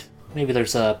side. Maybe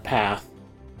there's a path.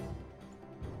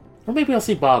 Or maybe I'll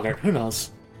see Boggart. Who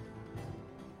knows?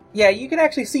 Yeah, you can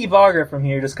actually see Boggart from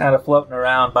here just kind of floating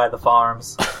around by the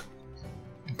farms.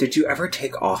 Did you ever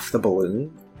take off the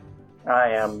balloon? I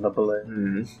am the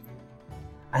balloon.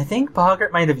 I think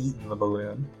Boggart might have eaten the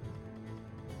balloon.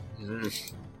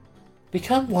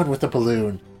 Become one with the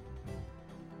balloon.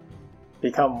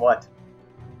 Become what?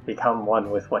 Become one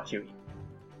with what you eat.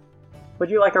 Would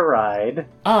you like a ride?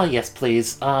 Ah, yes,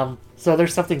 please. So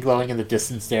there's something glowing in the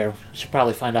distance there. Should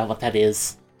probably find out what that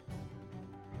is.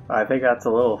 I think that's a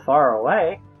little far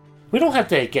away. We don't have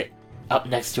to get up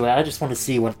next to it. I just want to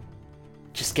see what...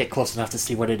 Just get close enough to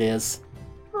see what it is.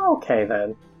 Okay,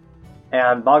 then.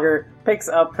 And Boggart picks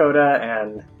up Coda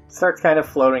and starts kind of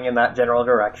floating in that general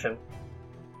direction.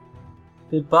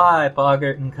 Goodbye,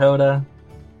 Boggart and Coda.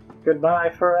 Goodbye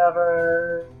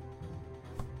forever.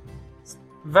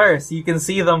 Verse, you can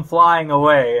see them flying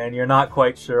away, and you're not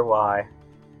quite sure why.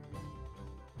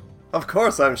 Of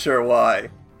course I'm sure why.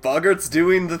 Boggart's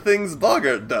doing the things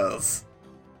Boggart does.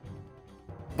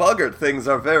 Boggart things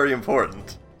are very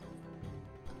important.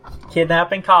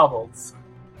 Kidnapping kobolds.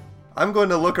 I'm going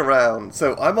to look around.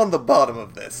 So I'm on the bottom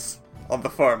of this, on the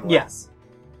farmland. Yes.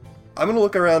 I'm going to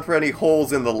look around for any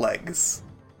holes in the legs.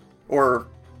 Or,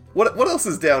 what else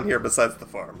is down here besides the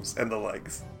farms and the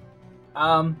legs?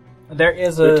 There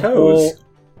is The a toes. whole...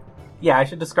 Yeah, I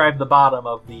should describe the bottom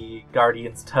of the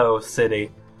Guardian's Toe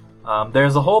city.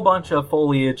 There's a whole bunch of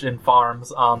foliage and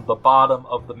farms on the bottom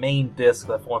of the main disc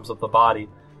that forms up the body.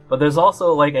 But there's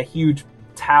also, like, a huge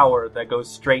tower that goes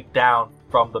straight down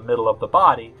from the middle of the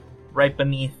body, right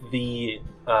beneath the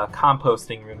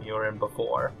composting room you were in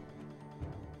before.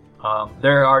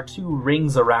 There are 2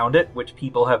 rings around it, which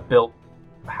people have built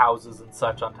houses and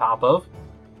such on top of.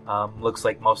 Looks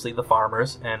like mostly the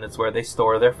farmers, and it's where they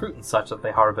store their fruit and such that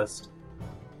they harvest.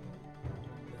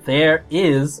 There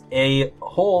is a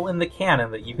hole in the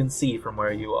cannon that you can see from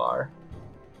where you are.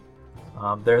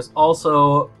 There's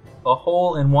also a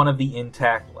hole in one of the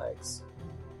intact legs.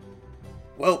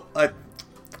 Well,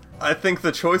 I think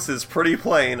the choice is pretty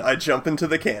plain. I jump into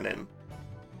the cannon.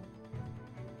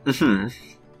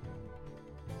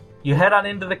 You head on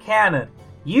into the cannon.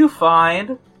 You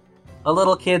find a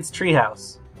little kid's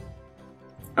treehouse.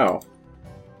 Oh.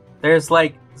 There's,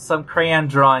 like, some crayon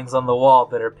drawings on the wall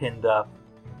that are pinned up.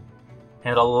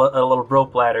 And a little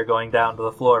rope ladder going down to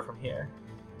the floor from here.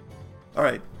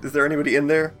 Alright, is there anybody in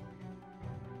there?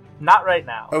 Not right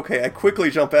now. Okay, I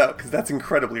quickly jump out, because that's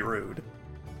incredibly rude.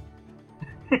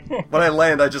 When I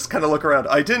land, I just kind of look around.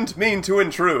 I didn't mean to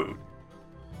intrude!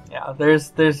 Yeah,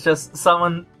 there's just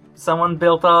someone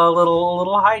built a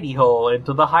little hidey hole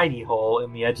into the hidey hole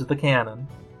in the edge of the cannon.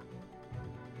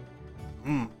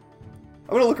 I'm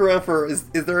gonna look around for, is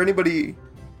there anybody,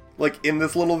 like, in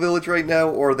this little village right now,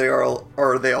 or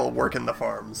are they all working the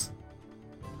farms?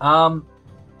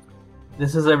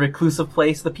 This is a reclusive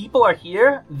place. The people are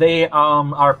here. They,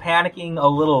 are panicking a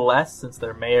little less since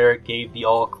their mayor gave the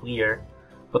all clear.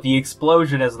 But the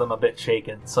explosion has them a bit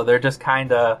shaken, so they're just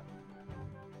kinda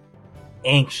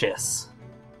anxious.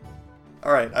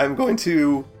 Alright, I'm going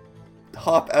to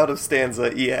hop out of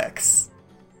Stanza EX.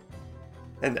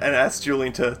 And ask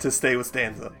Julian to stay with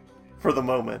Stanza for the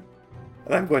moment.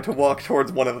 And I'm going to walk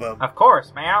towards one of them. Of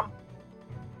course, ma'am.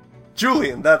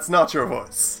 Julian, that's not your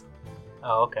voice.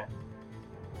 Oh, okay.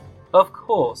 Of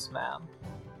course, ma'am.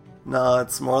 No,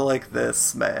 it's more like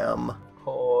this, ma'am. Of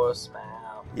course, ma'am.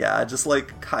 Yeah, just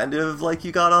like, kind of like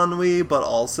you got ennui, but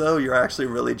also you're actually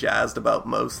really jazzed about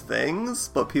most things,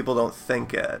 but people don't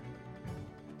think it.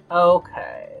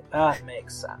 Okay, that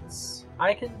makes sense.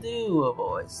 I can do a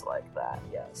voice like that,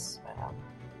 yes, ma'am.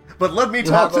 But let me You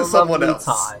talk have to a someone lovely else.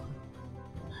 time.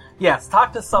 Yes,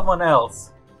 talk to someone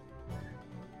else.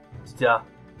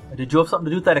 Did you have something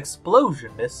to do with that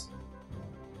explosion, miss?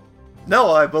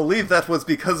 No, I believe that was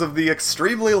because of the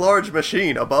extremely large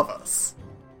machine above us.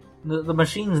 The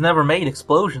machine's never made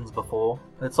explosions before.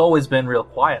 It's always been real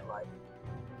quiet-like.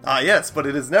 Ah yes, but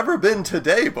it has never been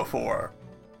today before.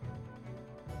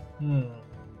 Can't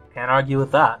argue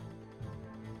with that.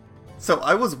 So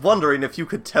I was wondering if you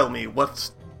could tell me what...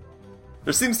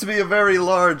 There seems to be a very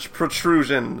large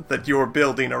protrusion that you're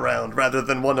building around rather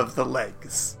than one of the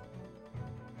legs.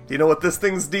 Do you know what this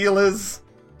thing's deal is?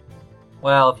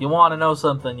 Well, if you want to know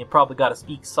something, you probably gotta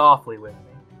speak softly with me.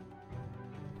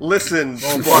 Listen,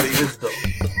 Roll buddy, wisdom.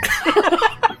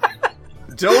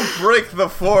 don't break the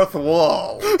fourth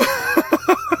wall.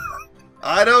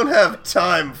 I don't have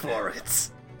time for it.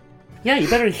 Yeah, you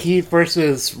better heed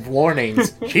Versa's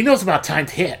warnings. She knows about timed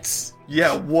hits.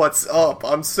 Yeah, what's up?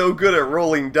 I'm so good at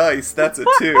rolling dice. That's a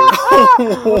 2.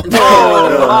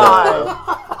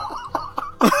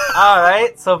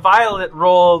 Alright, so Violet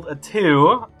rolled a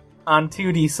 2 on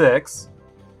 2d6,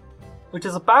 which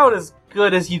is about as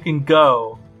good as you can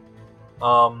go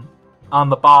on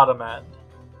the bottom end.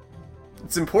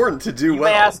 It's important to do You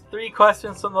well. may ask 3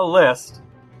 questions from the list,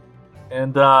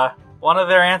 and one of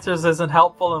their answers isn't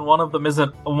helpful, and one of them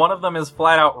isn't. One of them is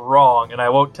flat out wrong, and I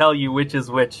won't tell you which is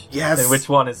which Yes. and which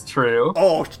one is true.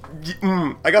 Oh,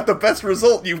 I got the best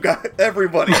result you've got,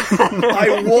 everybody.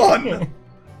 I won!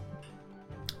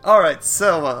 Alright,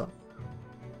 so,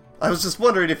 I was just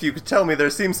wondering if you could tell me there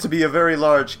seems to be a very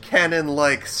large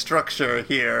cannon-like structure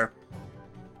here.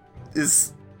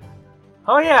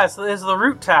 Oh yeah, so there's the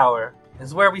root tower.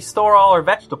 Is where we store all our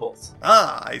vegetables.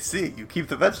 Ah, I see. You keep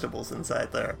the vegetables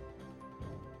inside there.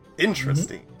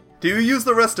 Interesting. Do you use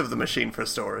the rest of the machine for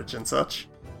storage and such?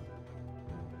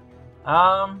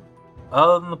 Other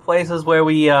than the places where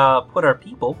we put our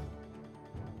people.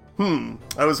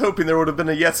 I was hoping there would have been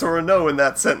a yes or a no in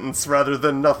that sentence rather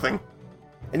than nothing.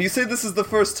 And you say this is the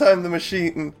first time the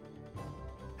machine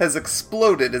has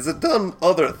exploded. Has it done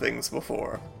other things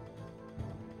before?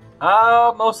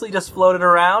 Mostly just floated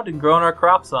around and grown our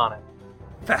crops on it.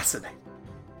 Fascinating.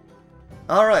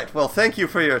 Alright, well, thank you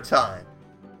for your time.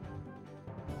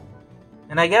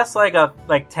 And I guess like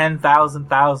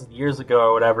 10,000 years ago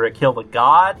or whatever, it killed a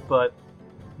god, but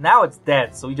now it's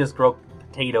dead, so we just grow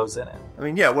potatoes in it. I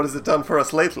mean, yeah, what has it done for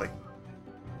us lately?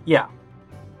 Yeah.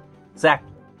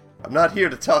 Exactly. I'm not here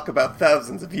to talk about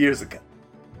thousands of years ago.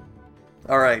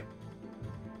 Alright.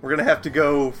 We're gonna have to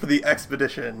go for the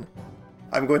expedition.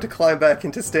 I'm going to climb back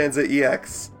into Stanza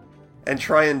EX and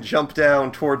try and jump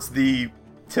down towards the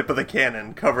tip of the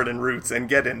cannon covered in roots and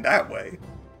get in that way.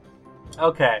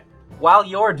 Okay. While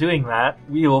you're doing that,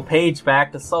 we will page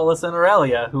back to Solus and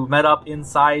Aurelia, who met up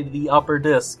inside the upper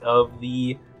disk of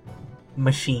the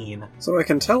machine. So I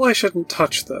can tell I shouldn't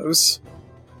touch those.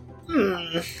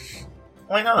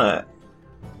 Why not?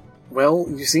 Well,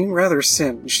 you seem rather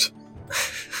singed.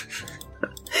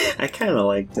 I kind of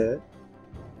liked it.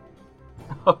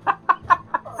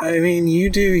 I mean,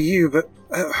 you do you, but...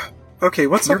 okay,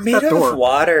 what's You're up made with that out door? of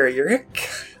water. You're a...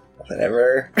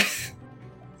 Whatever.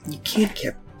 You can't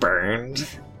get burned.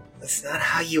 That's not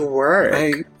how you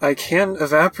work. I can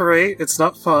evaporate, it's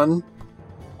not fun.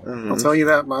 I'll tell you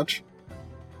that much.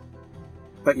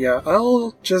 But yeah,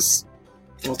 I'll just...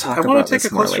 We'll talk I wanna about take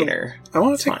this a more closer- later. I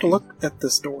want It's to take a fine. look at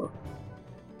this door.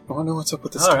 I want to know what's up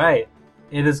with this door. Alright.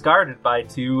 It is guarded by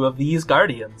 2 of these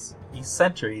guardians, these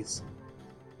sentries.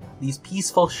 These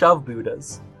peaceful shove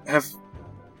Buddhas.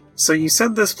 So you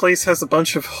said this place has a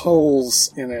bunch of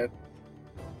holes in it.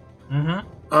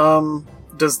 Mm-hmm.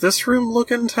 Does this room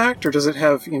look intact, or does it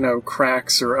have,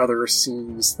 cracks or other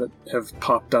seams that have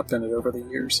popped up in it over the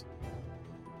years?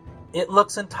 It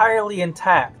looks entirely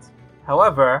intact.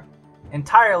 However,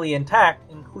 entirely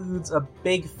intact includes a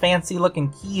big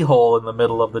fancy-looking keyhole in the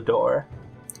middle of the door.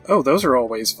 Oh, those are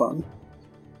always fun.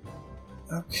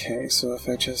 Okay, so if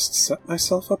I just set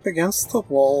myself up against the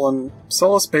wall, and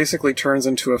Solus basically turns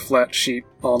into a flat sheet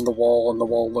on the wall, and the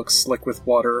wall looks slick with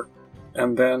water,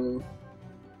 and then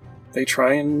they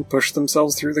try and push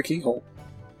themselves through the keyhole.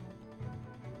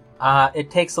 It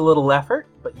takes a little effort,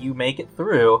 but you make it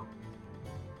through.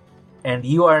 And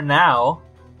you are now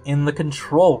in the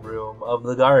control room of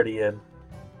the Guardian.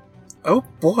 Oh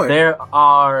boy! There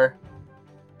are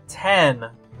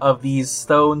 10 of these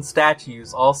stone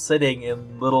statues all sitting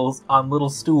on little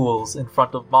stools in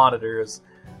front of monitors,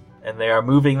 and they are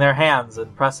moving their hands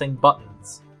and pressing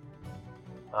buttons.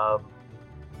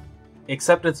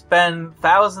 Except it's been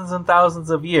thousands and thousands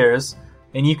of years,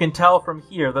 and you can tell from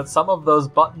here that some of those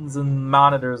buttons and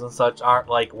monitors and such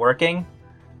aren't, working,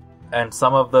 and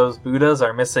some of those Buddhas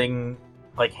are missing,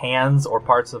 hands or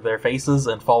parts of their faces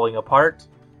and falling apart.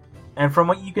 And from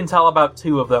what you can tell, about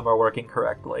 2 of them are working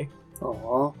correctly.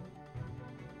 Aww.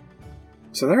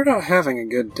 So they're not having a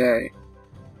good day.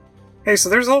 Hey, so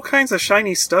there's all kinds of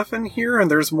shiny stuff in here,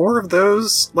 and there's more of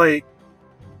those,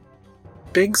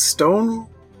 big stone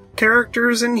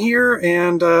characters in here,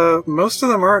 and, most of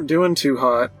them aren't doing too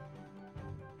hot.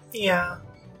 Yeah.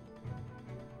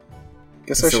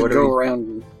 Guess I So should what do go we- around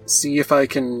and see if I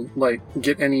can,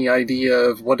 get any idea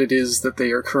of what it is that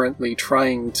they are currently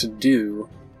trying to do,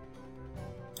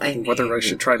 and whether I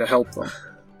should try to help them.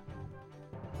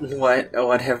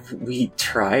 What have we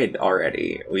tried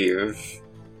already? We've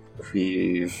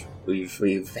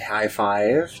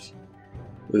high-fived.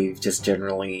 We've just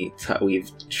generally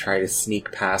we've tried to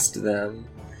sneak past them.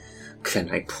 Can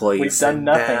I poison We've done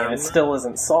nothing, them? and it still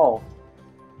isn't solved.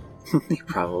 You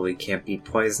probably can't be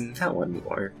poisoned. That wouldn't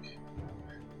work.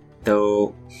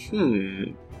 Though,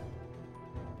 maybe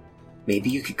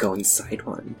you could go inside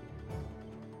one.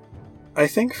 I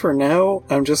think for now,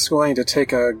 I'm just going to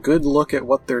take a good look at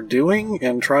what they're doing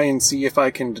and try and see if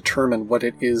I can determine what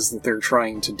it is that they're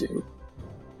trying to do.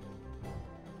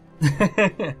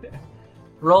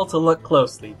 Roll to look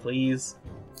closely, please.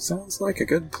 Sounds like a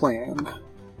good plan.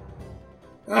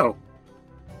 Oh,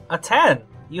 A 10!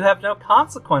 You have no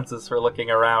consequences for looking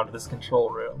around this control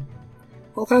room.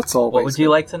 well, that's always What would you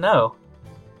good. like to know?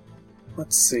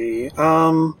 Let's see.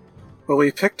 Well,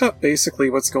 we picked up basically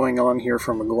what's going on here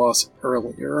from a gloss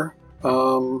earlier.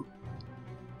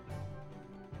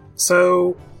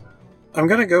 So, I'm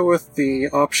gonna go with the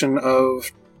option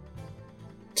of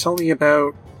tell me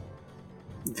about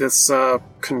this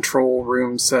control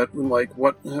room set. Like,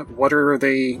 what are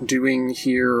they doing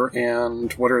here,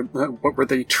 and what were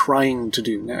they trying to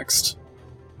do next?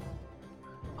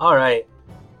 Alright.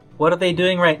 What are they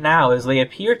doing right now is they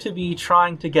appear to be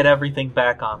trying to get everything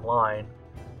back online.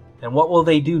 And what will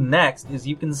they do next is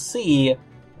you can see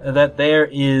that there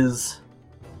is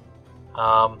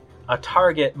a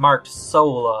target marked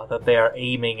Sola that they are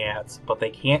aiming at, but they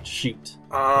can't shoot.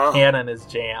 Cannon is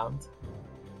jammed.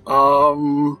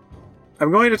 I'm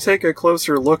going to take a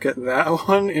closer look at that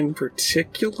one in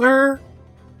particular.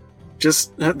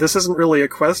 Just, this isn't really a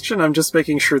question, I'm just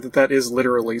making sure that that is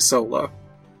literally Sola.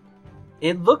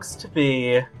 It looks to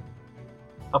be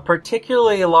a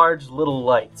particularly large little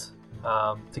light.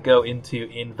 To go into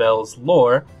Invel's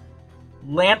lore,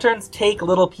 lanterns take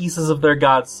little pieces of their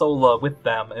god Sola with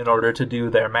them in order to do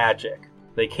their magic.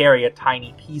 They carry a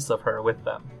tiny piece of her with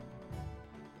them.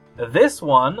 This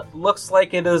one looks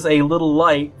like it is a little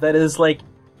light that is like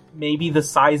maybe the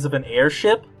size of an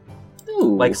airship.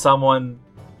 Ooh. Like someone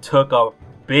took a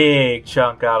big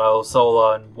chunk out of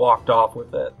Sola and walked off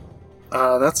with it.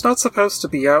 That's not supposed to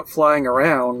be out flying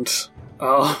around.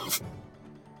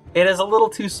 It is a little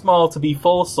too small to be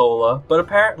full Sola, but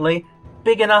apparently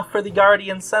big enough for the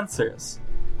Guardian sensors.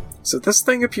 So this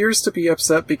thing appears to be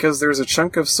upset because there's a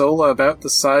chunk of Sola about the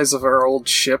size of our old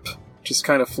ship just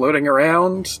kind of floating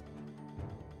around.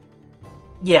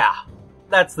 Yeah,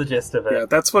 that's the gist of it. Yeah,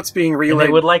 that's what's being And relayed.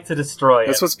 they would like to destroy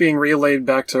That's it. what's being relayed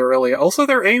back to Aurelia. Also,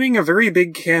 they're aiming a very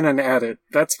big cannon at it.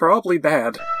 That's probably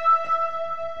bad.